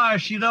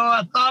gosh. You know,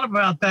 I thought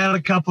about that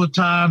a couple of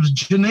times.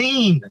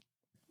 Janine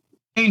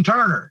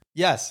Turner.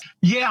 Yes.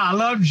 Yeah, I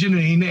love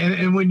Janine,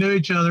 and we knew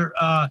each other.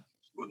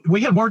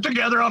 We had worked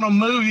together on a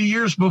movie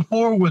years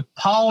before with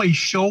Pauly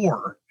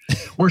Shore,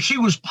 where she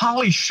was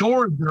Pauly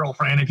Shore's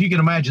girlfriend, if you can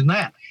imagine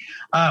that,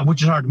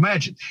 which is hard to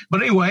imagine.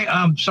 But anyway,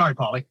 sorry,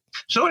 Pauly.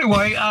 So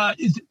anyway,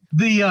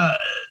 the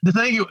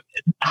thing,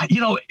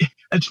 you know,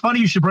 it's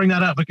funny you should bring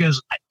that up,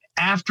 because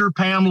after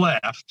Pam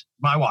left,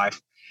 my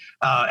wife,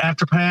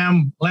 after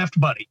Pam left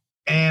Buddy,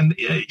 and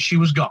she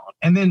was gone,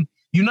 and then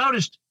you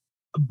noticed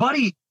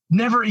Buddy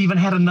never even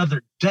had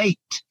another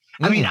date.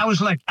 I mean, I was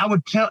like, I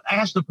would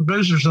ask the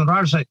producers and the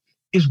writers, say,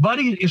 is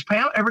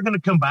Pam ever going to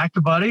come back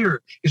to Buddy,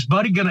 or is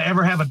Buddy going to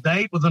ever have a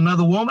date with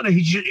another woman?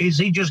 Is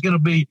he just going to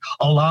be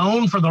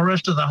alone for the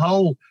rest of the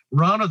whole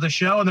run of the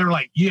show? And they're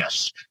like,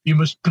 yes, you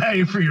must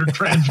pay for your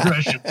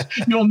transgressions.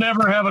 You'll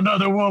never have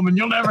another woman.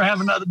 You'll never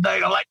have another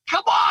date. I'm like,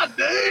 come on,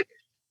 dude.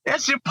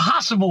 That's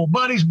impossible.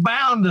 Buddy's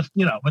bound to,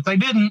 you know, but they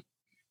didn't,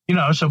 you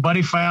know, so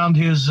Buddy found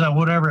his,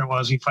 whatever it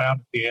was he found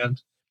at the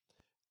end.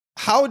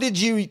 How did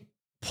you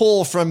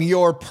pull from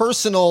your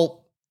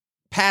personal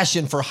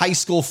passion for high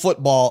school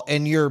football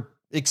and your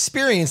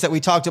experience that we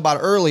talked about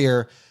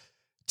earlier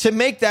to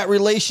make that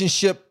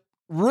relationship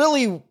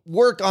really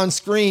work on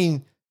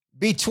screen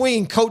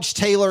between Coach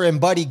Taylor and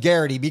Buddy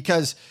Garrity?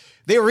 Because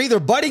they were either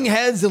butting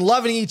heads and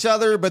loving each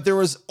other, but there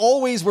was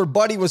always where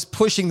Buddy was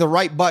pushing the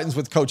right buttons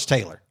with Coach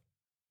Taylor.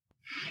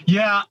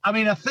 Yeah. I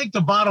mean, I think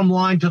the bottom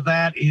line to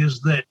that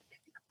is that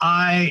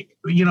I,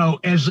 you know,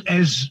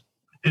 as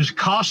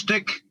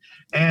caustic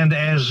and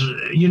as,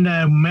 you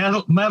know,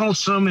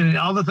 meddlesome and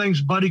all the things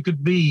Buddy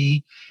could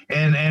be,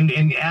 and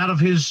out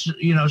of his,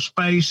 you know,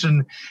 space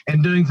and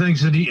doing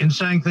things and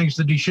saying things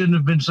that he shouldn't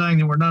have been saying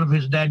that were none of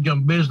his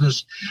dadgum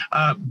business.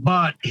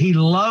 But he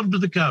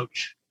loved the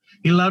coach.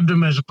 He loved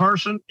him as a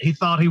person. He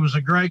thought he was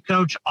a great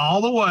coach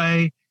all the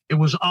way. It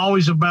was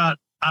always about,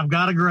 I've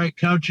got a great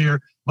coach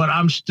here, but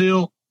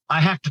I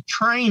have to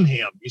train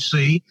him. You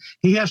see,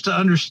 he has to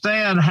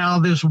understand how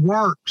this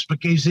works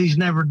because he's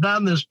never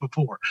done this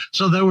before.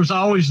 So there was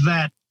always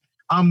that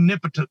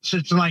omnipotence.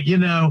 It's like, you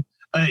know,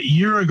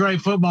 you're a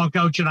great football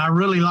coach and I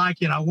really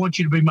like you and I want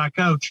you to be my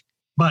coach,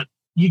 but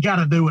you got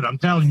to do it. I'm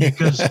telling you,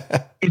 because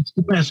it's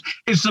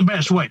the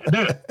best way to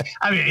do it.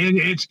 I mean,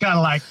 it's kind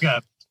of like,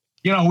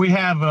 you know, we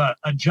have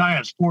a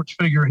giant sports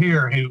figure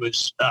here who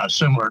is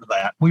similar to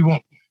that. We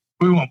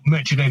won't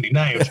mention any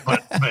names,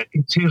 but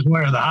it's his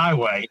way or the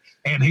highway,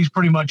 and he's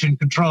pretty much in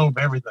control of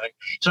everything.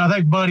 So I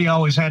think Buddy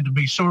always had to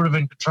be sort of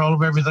in control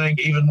of everything,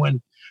 even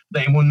when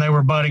they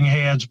were butting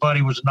heads.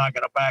 Buddy was not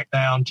going to back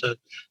down to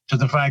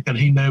the fact that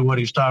he knew what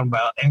he was talking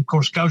about, and of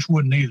course, Coach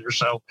wouldn't either.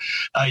 So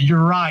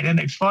you're right, and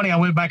it's funny. I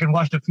went back and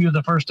watched a few of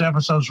the first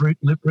episodes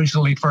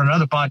recently for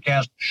another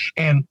podcast,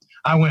 and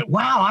I went,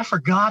 "Wow, I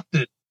forgot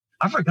that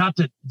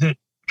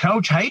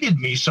Coach hated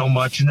me so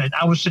much, and that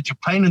I was such a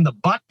pain in the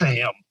butt to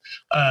him."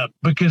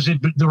 Because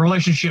the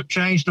relationship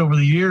changed over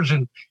the years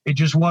and it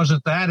just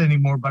wasn't that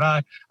anymore.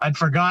 But I'd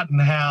forgotten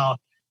how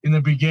in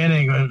the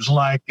beginning it was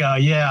like,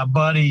 yeah,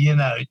 Buddy, you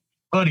know,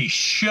 Buddy,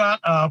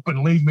 shut up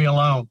and leave me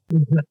alone.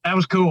 That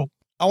was cool.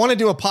 I want to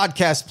do a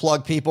podcast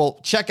plug, people.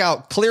 Check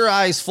out Clear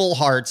Eyes, Full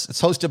Hearts.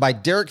 It's hosted by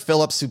Derek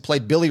Phillips, who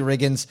played Billy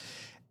Riggins,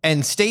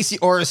 and Stacey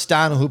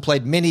Oristano, who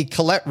played Minnie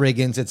Colette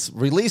Riggins. It's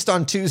released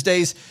on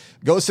Tuesdays.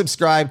 Go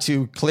subscribe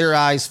to Clear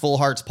Eyes, Full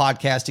Hearts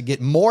podcast to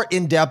get more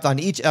in-depth on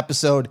each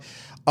episode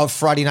of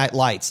Friday Night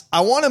Lights.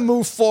 I want to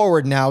move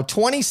forward now.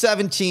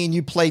 2017,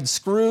 you played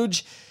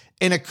Scrooge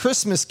in A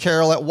Christmas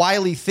Carol at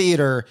Wiley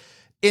Theater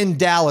in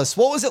Dallas.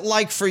 What was it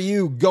like for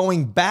you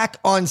going back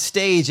on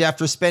stage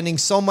after spending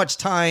so much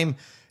time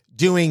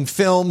doing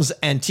films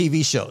and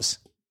TV shows?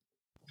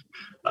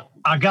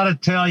 I got to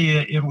tell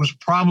you, it was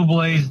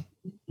probably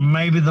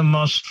maybe the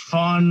most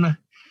fun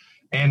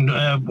and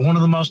one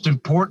of the most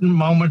important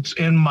moments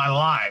in my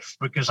life,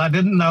 because I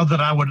didn't know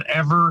that I would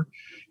ever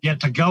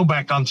get to go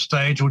back on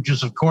stage, which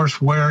is, of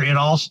course, where it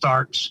all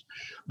starts.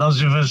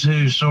 Those of us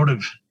who sort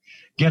of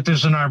get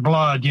this in our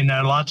blood, you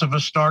know, lots of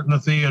us start in the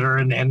theater,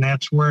 and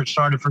that's where it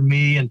started for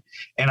me. And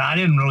I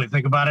didn't really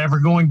think about ever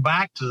going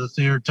back to the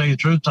theater, to tell you the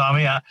truth,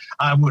 Tommy.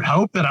 I would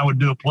hope that I would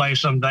do a play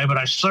someday, but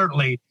I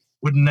certainly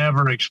would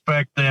never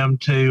expect them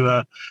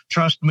to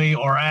trust me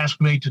or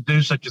ask me to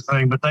do such a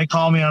thing. But they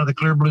called me out of the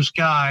clear blue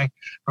sky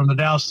from the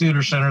Dallas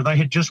Theater Center. They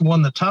had just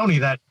won the Tony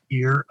that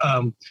year.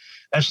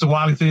 That's the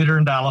Wiley Theater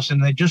in Dallas,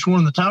 and they just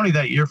won the Tony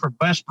that year for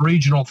Best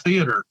Regional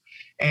Theater.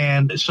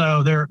 And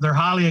so they're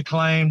highly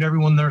acclaimed.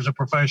 Everyone there's a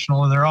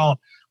professional, and they're all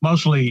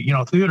mostly, you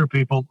know, theater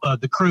people,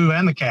 the crew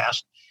and the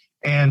cast.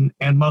 And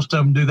most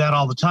of them do that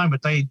all the time,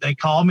 but they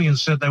called me and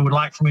said they would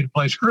like for me to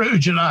play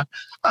Scrooge. And I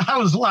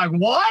was like,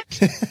 what?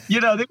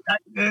 You know,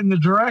 and the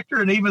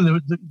director and even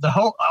the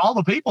whole, all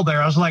the people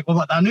there, I was like,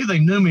 well, I knew they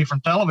knew me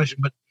from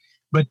television,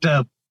 but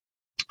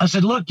I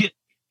said, look,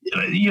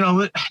 you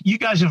know, you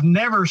guys have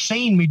never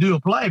seen me do a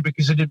play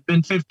because it had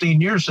been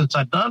 15 years since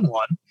I'd done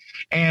one.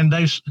 and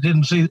they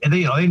didn't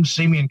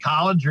see me in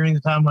college or any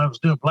time I was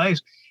doing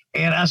plays.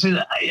 And I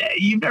said,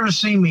 "You've never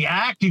seen me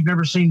act. You've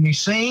never seen me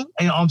sing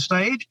on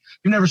stage.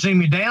 You've never seen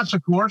me dance,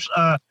 of course.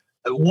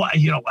 Why do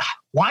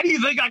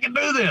you think I can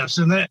do this?"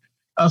 And I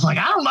was like,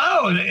 "I don't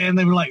know." And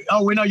they were like,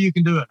 "Oh, we know you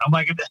can do it." I'm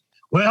like,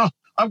 "Well,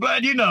 I'm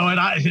glad you know it.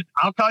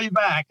 I'll call you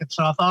back." And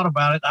so I thought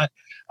about it.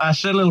 I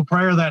said a little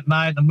prayer that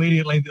night, and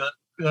immediately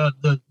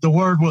the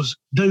word was,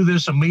 "Do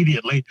this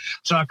immediately."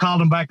 So I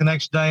called them back the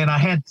next day, and I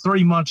had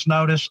 3 months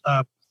notice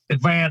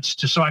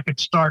advanced so I could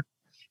start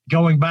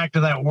going back to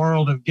that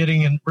world of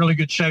getting in really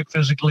good shape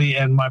physically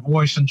and my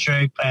voice in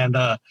shape, and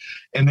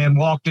then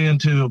walked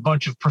into a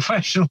bunch of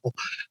professional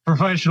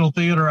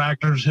theater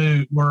actors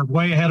who were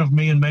way ahead of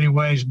me in many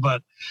ways.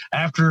 But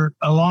after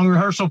a long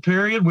rehearsal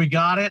period, we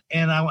got it.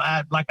 And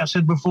I like I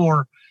said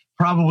before,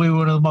 probably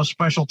one of the most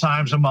special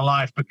times in my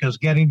life, because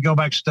getting to go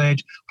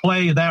backstage,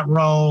 play that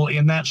role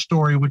in that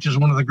story, which is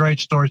one of the great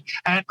stories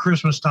at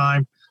Christmas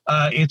time.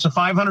 It's a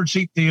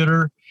 500-seat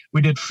theater. We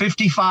did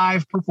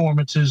 55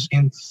 performances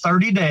in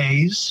 30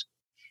 days.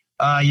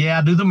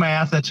 Do the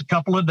math. That's a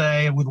couple a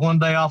day with 1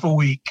 day off a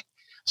week.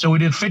 So we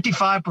did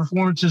 55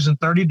 performances in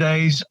 30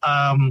 days.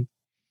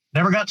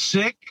 Never got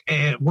sick.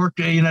 It worked,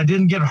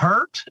 didn't get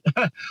hurt.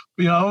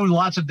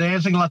 Lots of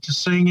dancing, lots of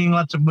singing,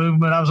 lots of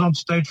movement. I was on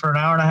stage for an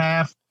hour and a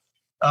half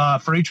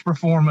for each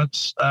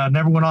performance.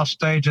 Never went off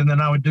stage. And then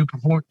I would do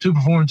 2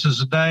 performances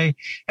a day.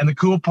 And the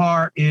cool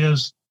part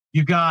is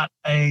you got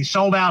a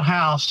sold out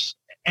house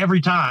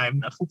every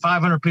time,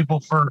 500 people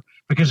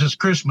because it's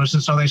Christmas.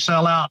 And so they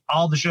sell out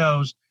all the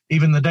shows,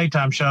 even the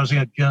daytime shows.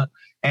 And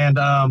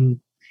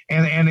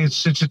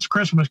since it's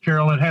Christmas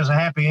Carol, it has a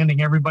happy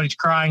ending. Everybody's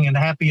crying and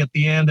happy at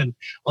the end and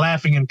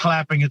laughing and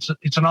clapping. It's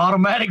an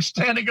automatic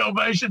standing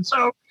ovation.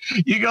 So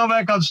you go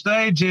back on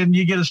stage and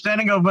you get a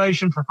standing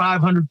ovation for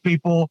 500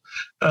 people,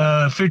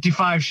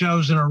 55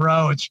 shows in a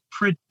row. It's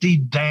pretty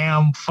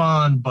damn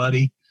fun,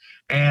 buddy.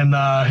 And,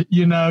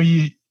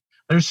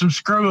 there's some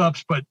screw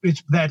ups, but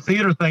it's that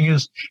theater thing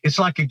it's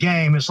like a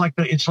game. It's like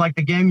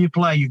the game you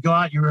play. You go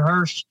out, you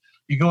rehearse,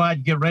 you go out,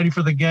 you get ready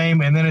for the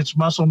game, and then it's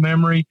muscle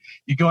memory.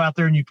 You go out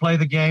there and you play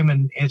the game,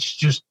 and it's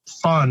just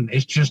fun.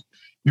 It's just,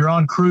 you're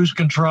on cruise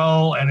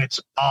control, and it's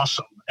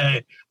awesome.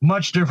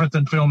 Much different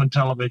than film and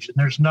television.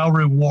 There's no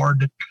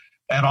reward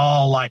at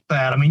all like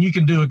that. I mean, you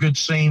can do a good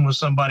scene with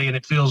somebody and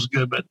it feels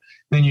good, but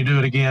then you do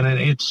it again, and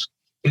it's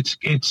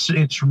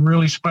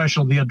really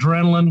special. The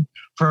adrenaline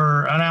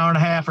for an hour and a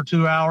half or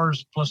 2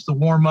 hours, plus the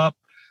warm up,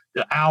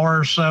 the hour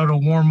or so to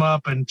warm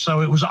up. And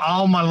so it was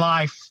all my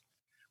life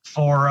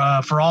for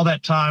all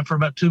that time. For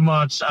about 2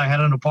 months, I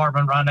had an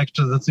apartment right next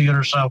to the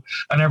theater. So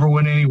I never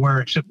went anywhere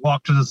except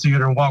walk to the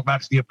theater and walk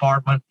back to the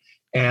apartment.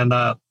 And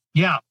an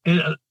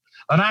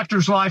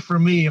actor's life for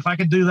me, if I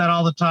could do that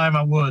all the time,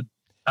 I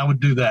would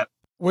do that.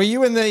 Were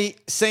you in the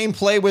same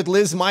play with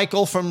Liz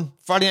Michael from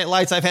Friday Night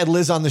Lights? I've had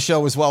Liz on the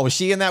show as well. Was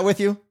she in that with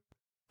you?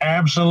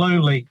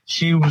 Absolutely.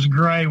 She was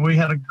great. We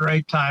had a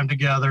great time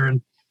together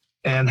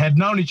and had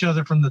known each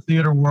other from the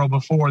theater world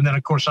before. And then,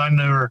 of course, I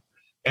knew her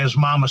as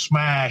Mama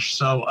Smash.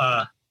 So,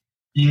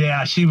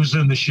 she was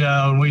in the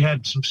show, and we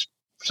had some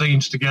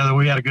scenes together.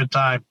 We had a good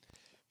time.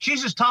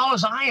 She's as tall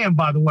as I am,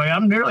 by the way.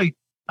 I'm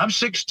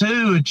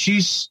 6'2", and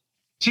she's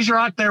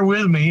right there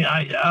with me.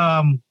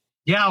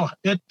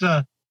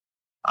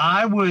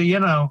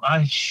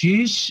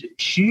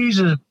 She's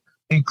an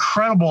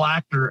incredible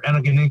actor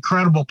and an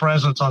incredible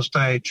presence on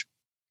stage.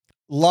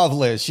 Love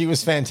Liz. She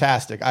was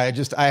fantastic. I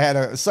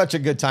had such a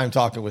good time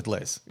talking with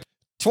Liz.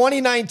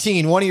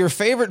 2019, one of your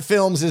favorite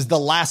films is The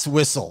Last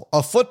Whistle.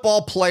 A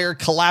football player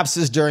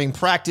collapses during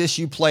practice.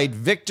 You played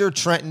Victor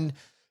Trenton.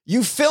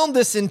 You filmed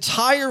this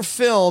entire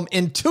film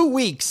in 2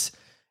 weeks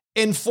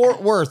in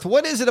Fort Worth.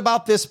 What is it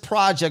about this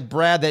project,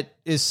 Brad, that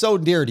is so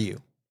dear to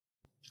you?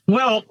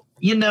 Well,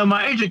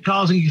 my agent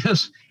calls me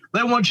because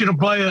they want you to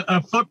play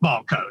a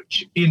football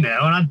coach, and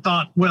I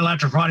thought, well,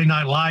 after Friday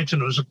Night Lights,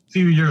 and it was a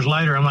few years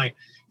later, I'm like,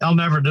 I'll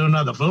never do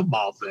another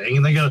football thing.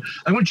 And they go,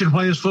 I want you to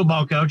play this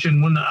football coach.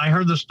 And when I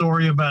heard the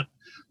story about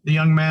the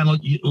young man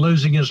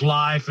losing his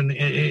life, and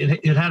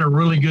it had a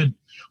really good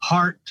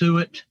heart to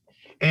it.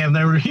 And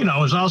they were, it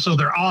was also,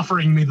 they're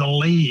offering me the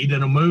lead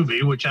in a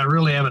movie, which I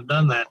really haven't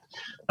done that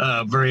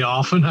very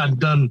often. I'd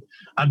done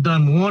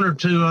 1 or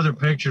 2 other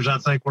pictures, I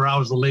think, where I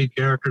was the lead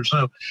character.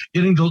 So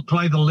getting to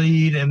play the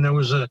lead, and there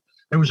was a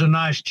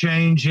nice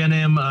change in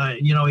him.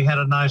 He had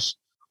a nice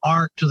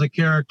arc to the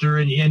character,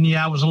 and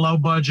it was a low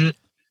budget,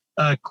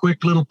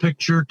 quick little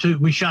picture too.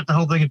 We shot the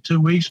whole thing in 2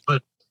 weeks,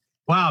 but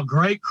wow,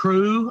 great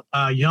crew,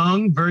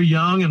 young, very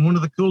young. And one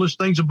of the coolest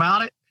things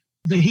about it,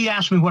 he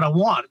asked me what I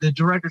want. The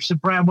director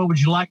said, Brad, what would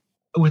you like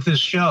with this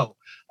show,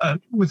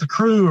 with the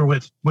crew, or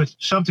with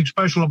something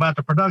special about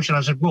the production?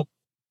 I said, well,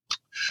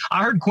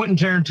 I heard Quentin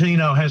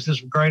Tarantino has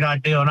this great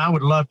idea, and I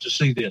would love to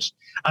see this.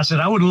 I said,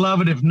 I would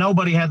love it if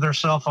nobody had their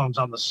cell phones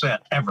on the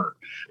set ever,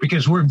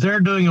 because they're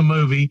doing a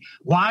movie.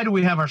 Why do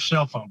we have our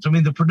cell phones? I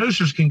mean, the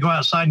producers can go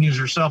outside and use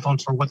their cell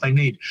phones for what they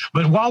need.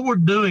 But while we're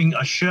doing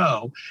a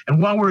show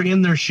and while we're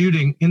in there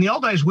shooting, in the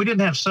old days, we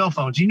didn't have cell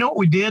phones. You know what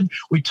we did?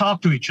 We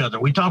talked to each other.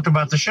 We talked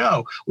about the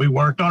show. We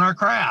worked on our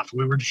craft.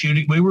 We were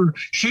shooting. We were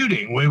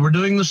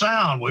doing the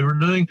sound. We were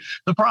doing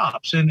the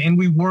props, and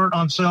we weren't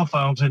on cell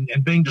phones and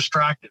being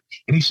distracted.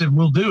 And he said,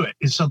 we'll do it.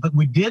 And so that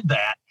we did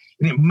that.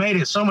 And it made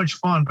it so much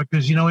fun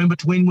because, in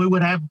between we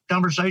would have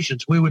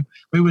conversations. We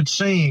would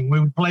sing, we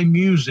would play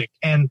music,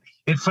 and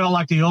it felt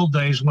like the old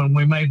days when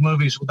we made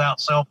movies without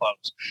cell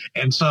phones.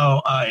 And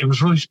so it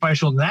was really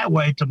special in that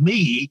way to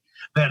me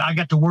that I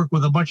got to work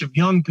with a bunch of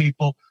young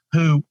people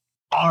who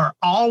are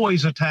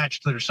always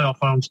attached to their cell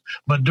phones,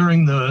 but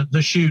during the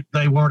shoot,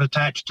 they weren't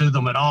attached to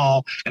them at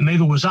all. And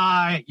neither was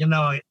I.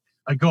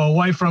 I'd go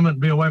away from it and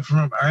be away from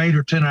it for 8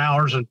 or 10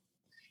 hours. And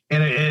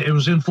it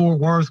was in Fort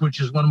Worth,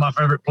 which is one of my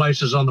favorite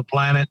places on the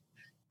planet.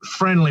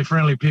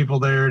 Friendly people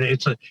there. And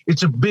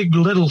it's a big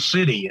little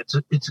city.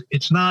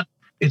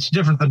 It's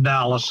different than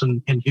Dallas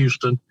and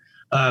Houston.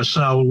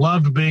 So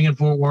loved being in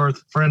Fort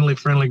Worth. Friendly,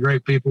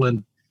 great people,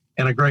 and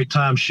a great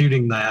time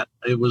shooting that.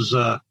 It was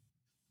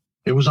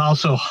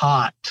also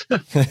hot,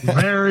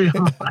 very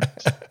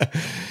hot.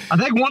 I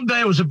think one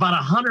day it was about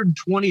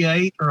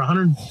 128 or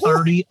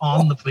 130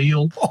 on the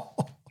field.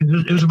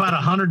 It was about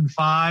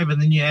 105,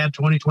 and then you add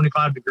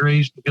 25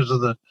 degrees because of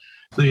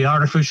the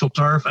artificial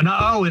turf. And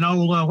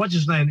what's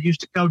his name?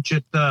 Used to coach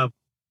at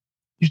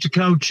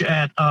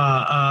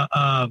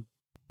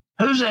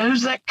who's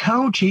that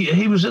coach?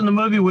 He was in the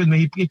movie with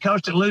me. He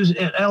coached at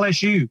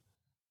LSU.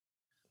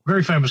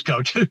 Very famous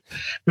coach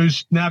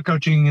who's now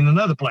coaching in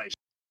another place.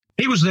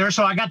 He was there,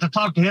 so I got to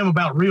talk to him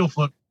about real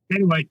football.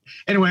 Anyway,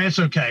 it's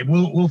okay.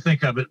 We'll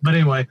think of it. But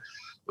anyway,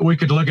 we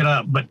could look it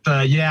up. But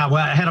I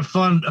had a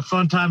fun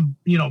time,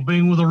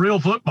 being with a real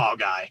football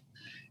guy.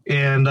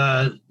 And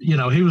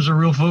he was a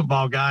real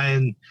football guy,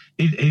 and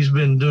he's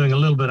been doing a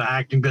little bit of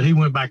acting, but he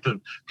went back to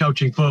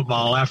coaching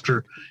football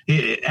after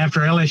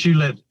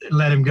LSU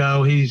let him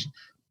go. He's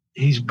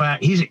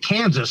back. He's at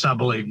Kansas, I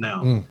believe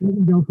now.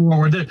 Go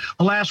forward. The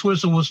last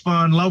whistle was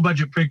fun, low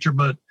budget picture,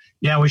 but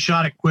yeah, we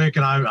shot it quick,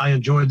 and I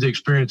enjoyed the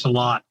experience a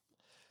lot.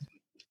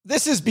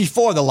 This is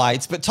Before the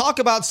Lights, but talk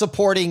about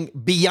supporting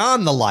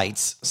Beyond the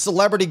Lights,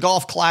 Celebrity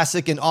Golf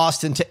Classic in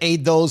Austin, to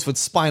aid those with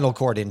spinal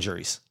cord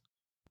injuries.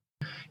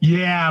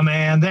 Yeah,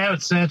 man,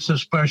 that's a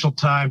special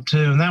time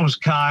too. And that was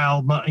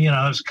Kyle,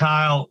 it's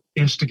Kyle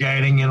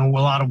instigating in a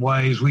lot of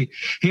ways.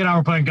 He and I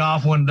were playing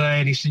golf one day,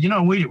 and he said,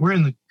 we're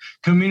in the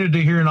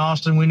community here in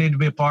Austin. We need to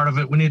be a part of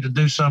it. We need to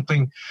do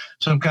something,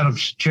 some kind of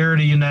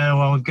charity, we've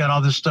got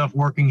all this stuff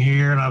working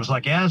here. And I was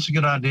like, yeah, that's a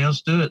good idea.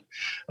 Let's do it.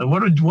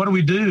 What do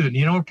we do? And,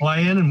 we're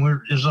playing, and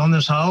we're just on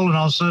this hole. And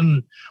all of a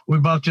sudden we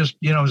both just,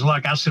 it was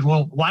like, I said,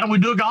 well, why don't we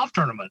do a golf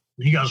tournament?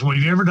 He goes, well,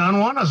 have you ever done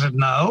one? I said,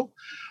 no.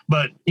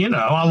 But,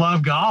 I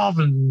love golf,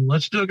 and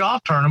let's do a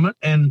golf tournament,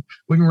 and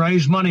we can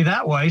raise money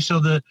that way.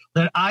 So the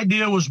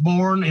idea was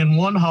born in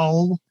one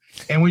hole,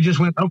 and we just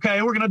went,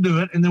 okay, we're going to do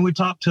it. And then we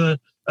talked to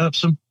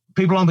some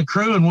people on the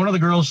crew, and one of the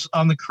girls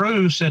on the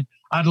crew said,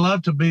 I'd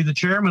love to be the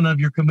chairman of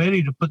your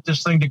committee to put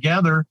this thing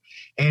together.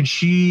 And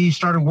she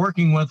started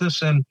working with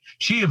us, and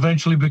she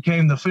eventually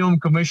became the film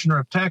commissioner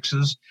of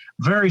Texas.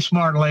 Very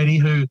smart lady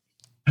who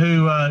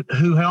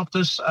helped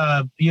us,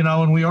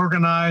 and we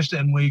organized,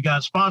 and we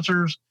got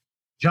sponsors.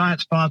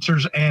 Giant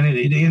sponsors, and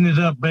it ended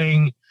up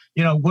being,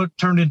 what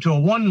turned into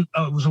it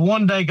was a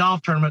one-day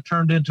golf tournament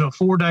turned into a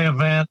 4-day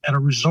event at a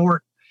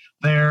resort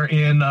there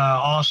in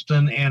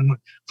Austin, and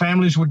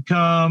families would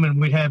come, and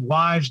we had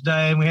Wives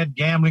Day, and we had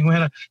gambling, we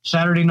had a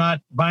Saturday night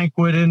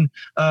banquet, and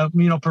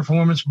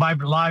performance by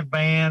live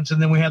bands,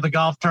 and then we had the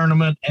golf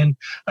tournament, and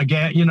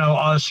again,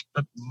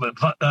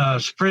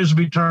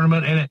 frisbee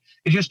tournament, and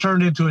it just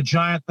turned into a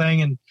giant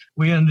thing, and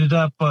we ended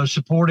up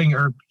supporting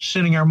or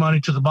sending our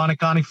money to the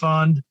Bonicani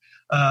Fund.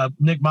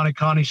 Nick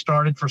Bonicani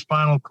started for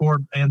spinal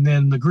cord, and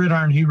then the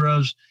Gridiron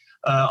Heroes,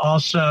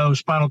 also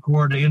spinal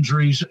cord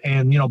injuries,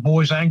 and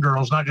boys and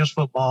girls, not just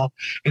football.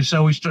 And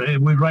so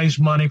we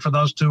raised money for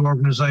those two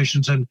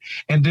organizations, and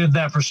did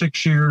that for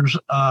 6 years.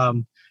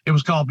 It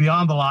was called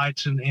Beyond the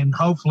Lights, and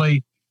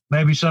hopefully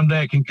maybe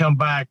someday it can come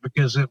back,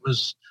 because it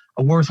was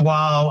a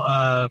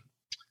worthwhile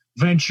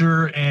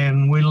venture,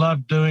 and we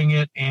loved doing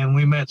it, and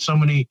we met so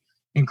many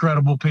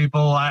incredible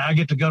people. I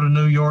get to go to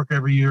New York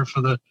every year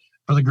for the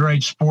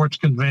great sports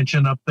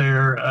convention up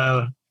there.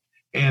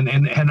 And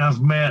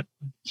I've met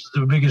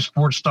the biggest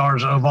sports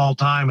stars of all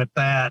time at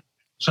that.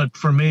 So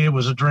for me, it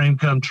was a dream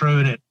come true.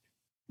 And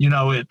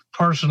it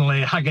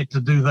personally, I get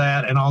to do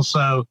that. And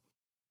also,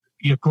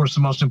 of course,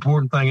 the most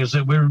important thing is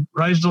that we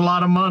raised a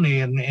lot of money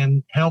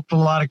and helped a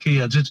lot of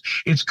kids.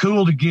 It's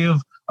cool to give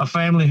a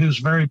family who's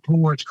very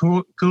poor. It's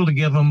cool to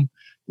give them.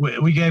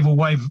 We gave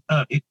away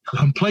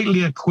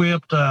completely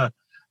equipped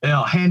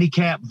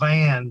handicap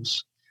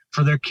vans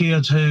for their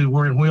kids who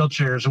were in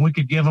wheelchairs, and we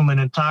could give them an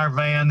entire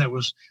van that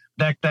was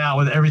decked out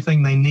with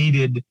everything they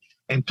needed.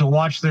 and to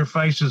watch their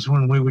faces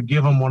when we would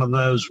give them one of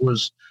those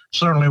was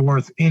certainly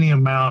worth any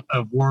amount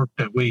of work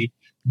that we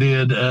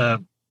did.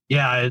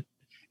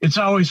 It's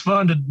always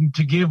fun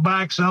to give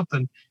back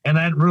something. And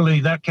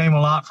that came a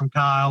lot from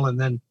Kyle. And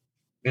then,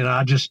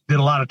 I just did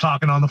a lot of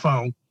talking on the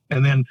phone,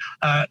 and then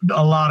a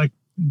lot of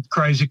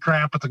crazy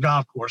crap at the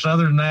golf course.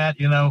 Other than that,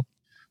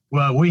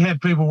 well, we had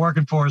people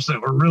working for us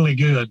that were really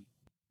good.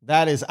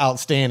 That is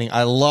outstanding.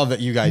 I love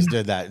that you guys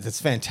did that.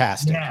 That's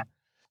fantastic. Yeah.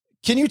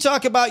 Can you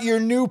talk about your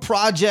new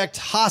project,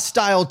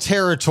 Hostile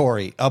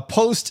Territory, a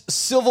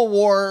post-Civil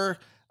War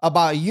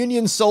about a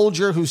Union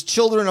soldier whose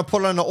children are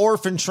put on an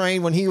orphan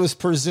train when he was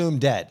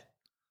presumed dead?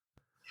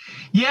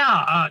 Yeah,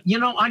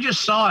 I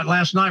just saw it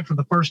last night for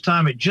the first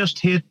time. It just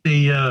hit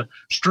the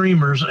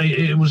streamers.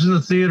 It was in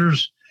the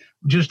theaters,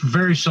 just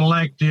very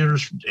select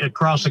theaters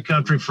across the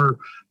country for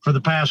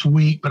the past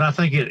week. But I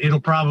think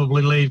it'll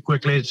probably leave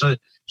quickly. It's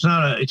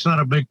not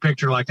a big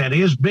picture like that. It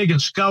is big in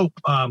scope.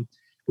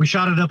 We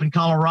shot it up in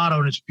Colorado,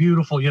 and it's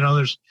beautiful.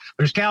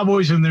 There's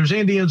cowboys, and there's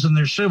Indians, and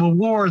there's Civil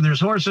War, and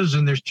there's horses,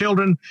 and there's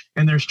children,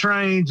 and there's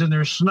trains, and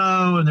there's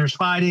snow, and there's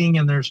fighting,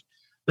 and there's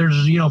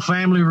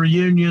family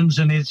reunions,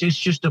 and it's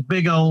just a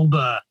big old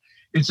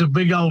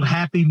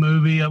happy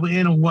movie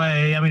in a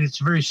way. I mean, it's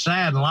very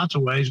sad in lots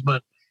of ways,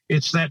 but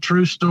it's that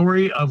true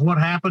story of what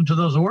happened to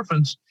those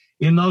orphans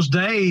in those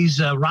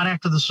days. Right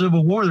after the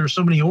Civil War, there were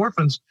so many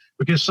orphans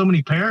because so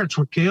many parents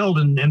were killed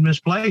and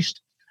misplaced,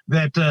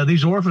 that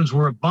these orphans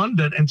were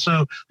abundant. And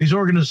so these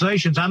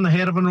organizations, I'm the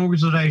head of an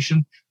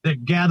organization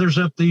that gathers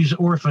up these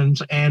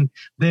orphans and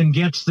then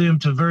gets them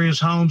to various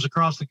homes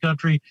across the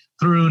country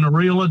through a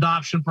real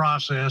adoption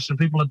process. And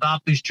people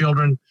adopt these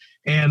children.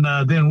 And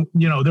then,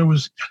 there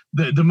was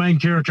the main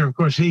character, of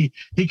course, he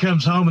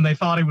comes home and they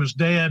thought he was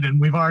dead,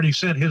 and we've already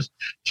sent his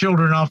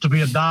children off to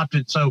be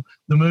adopted. So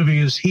the movie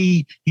is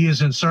he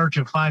is in search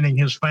of finding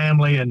his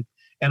family, and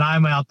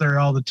I'm out there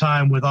all the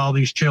time with all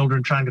these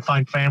children trying to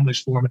find families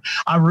for them.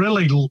 I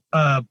really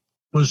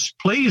was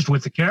pleased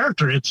with the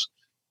character. It's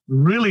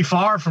really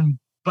far from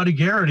Buddy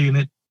Garrity,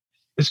 and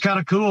it's kind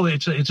of cool.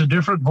 It's a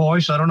different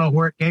voice. I don't know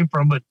where it came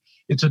from, but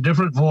it's a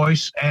different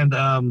voice. And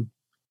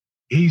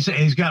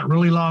he's got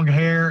really long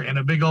hair and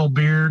a big old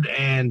beard.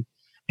 And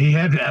he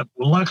had,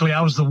 luckily I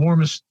was the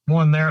warmest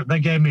one there. They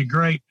gave me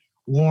great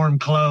warm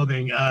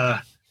clothing.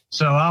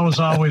 So I was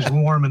always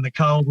warm in the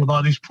cold with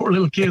all these poor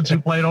little kids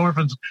who played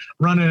orphans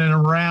running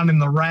around in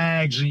the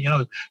rags,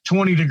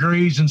 20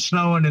 degrees and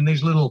snowing, and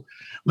these little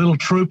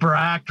trooper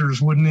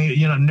actors wouldn't,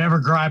 never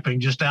griping,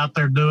 just out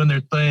there doing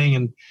their thing.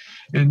 And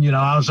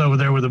I was over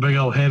there with a big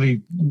old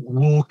heavy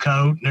wool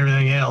coat and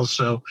everything else.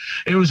 So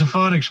it was a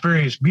fun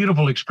experience,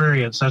 beautiful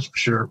experience. That's for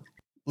sure.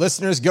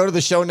 Listeners, go to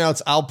the show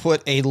notes. I'll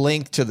put a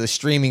link to the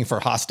streaming for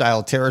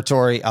Hostile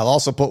Territory. I'll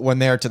also put one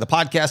there to the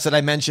podcast that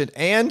I mentioned,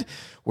 and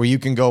where you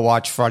can go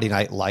watch Friday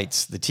Night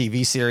Lights, the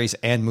TV series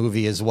and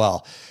movie as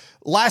well.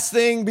 Last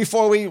thing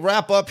before we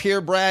wrap up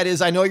here, Brad,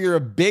 is I know you're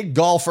a big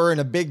golfer and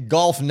a big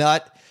golf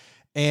nut.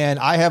 And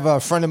I have a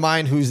friend of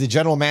mine who's the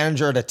general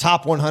manager at a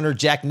top 100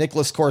 Jack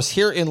Nicklaus course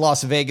here in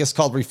Las Vegas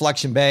called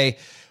Reflection Bay.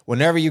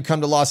 Whenever you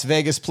come to Las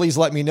Vegas, please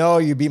let me know.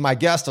 You be my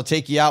guest. I'll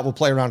take you out. We'll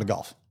play a round of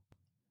golf.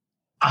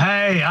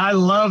 Hey, I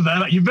love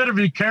that. You better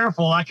be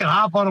careful. I can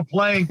hop on a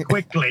plane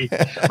quickly.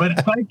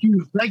 But thank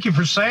you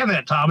for saying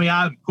that, Tommy.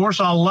 Of course,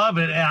 I'll love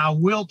it, and I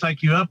will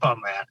take you up on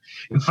that.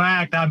 In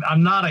fact,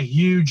 I'm not a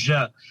huge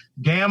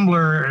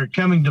gambler or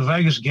coming to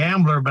Vegas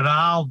gambler, but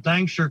I'll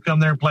dang sure come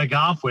there and play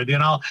golf with you.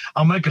 And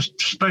I'll make a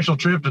special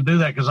trip to do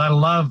that because I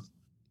love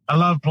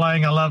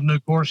playing. I love new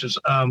courses.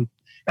 And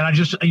I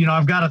just,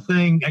 I've got a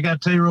thing. I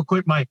got to tell you real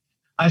quick.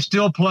 I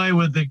still play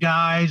with the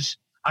guys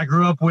I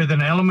grew up with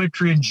in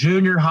elementary and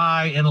junior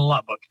high in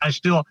Lubbock. I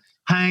still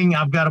hang.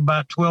 I've got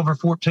about 12 or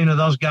 14 of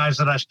those guys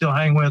that I still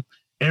hang with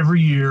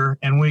every year.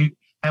 And we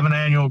have an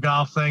annual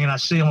golf thing, and I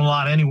see them a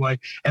lot anyway.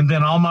 And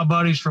then all my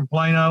buddies from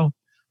Plano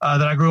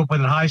that I grew up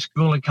with in high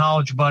school and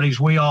college buddies,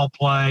 we all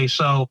play.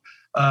 So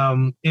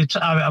I'm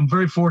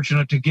very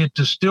fortunate to get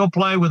to still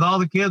play with all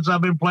the kids I've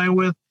been playing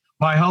with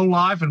my whole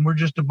life. And we're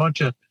just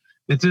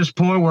at this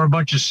point, we're a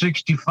bunch of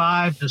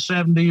 65 to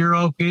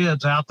 70-year-old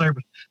kids out there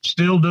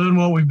still doing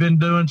what we've been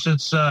doing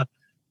since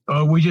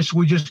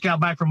we just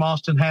got back from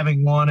Austin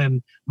having one.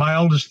 And my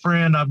oldest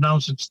friend I've known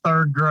since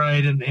third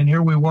grade. And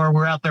here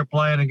we're out there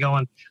playing and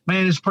going,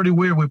 man, it's pretty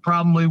weird. We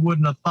probably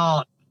wouldn't have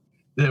thought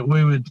that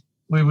we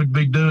would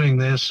be doing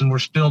this, and we're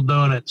still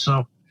doing it.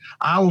 So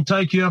I will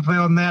take you up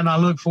on that, and I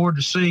look forward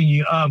to seeing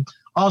you.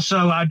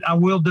 Also, I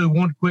will do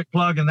one quick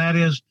plug, and that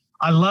is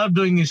I love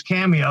doing these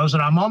cameos,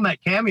 and I'm on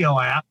that Cameo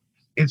app.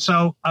 And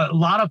so a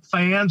lot of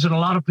fans and a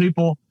lot of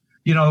people,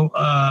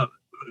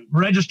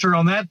 register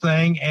on that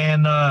thing,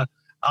 and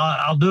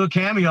I'll do a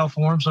cameo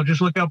for them. So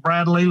just look up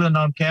Brad Leland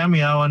on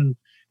Cameo, and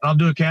I'll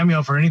do a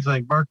cameo for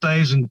anything,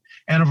 birthdays and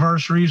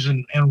anniversaries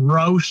and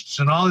roasts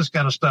and all this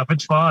kind of stuff.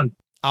 It's fun.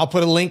 I'll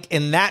put a link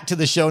in that to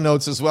the show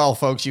notes as well,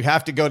 folks. You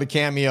have to go to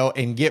Cameo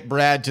and get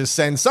Brad to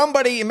send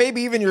somebody,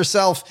 maybe even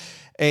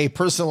yourself, a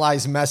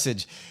personalized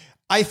message.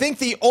 I think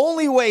the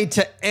only way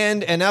to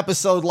end an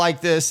episode like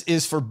this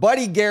is for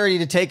Buddy Garrity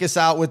to take us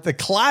out with the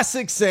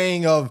classic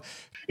saying of,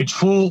 it's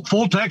full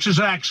Texas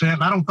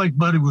accent. I don't think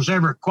Buddy was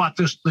ever quite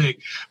this thick,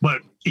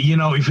 but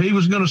if he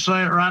was going to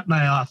say it right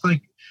now, I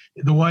think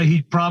the way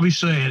he'd probably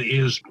say it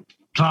is,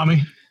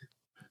 Tommy,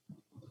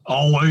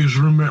 always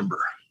remember,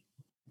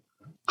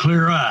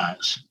 clear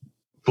eyes,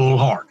 full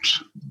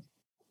hearts,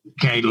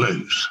 can't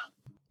lose.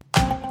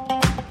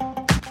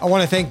 I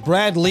want to thank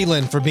Brad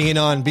Leland for being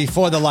on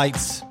Before the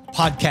Lights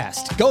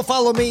podcast. Go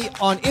follow me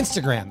on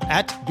Instagram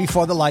at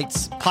Before the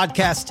Lights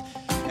podcast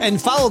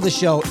and follow the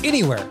show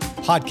anywhere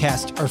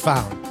podcasts are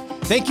found.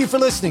 Thank you for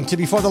listening to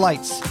Before the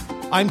Lights.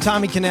 I'm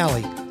Tommy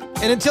Canale.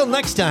 And until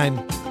next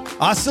time,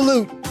 I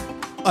salute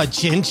a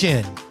chin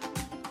chin.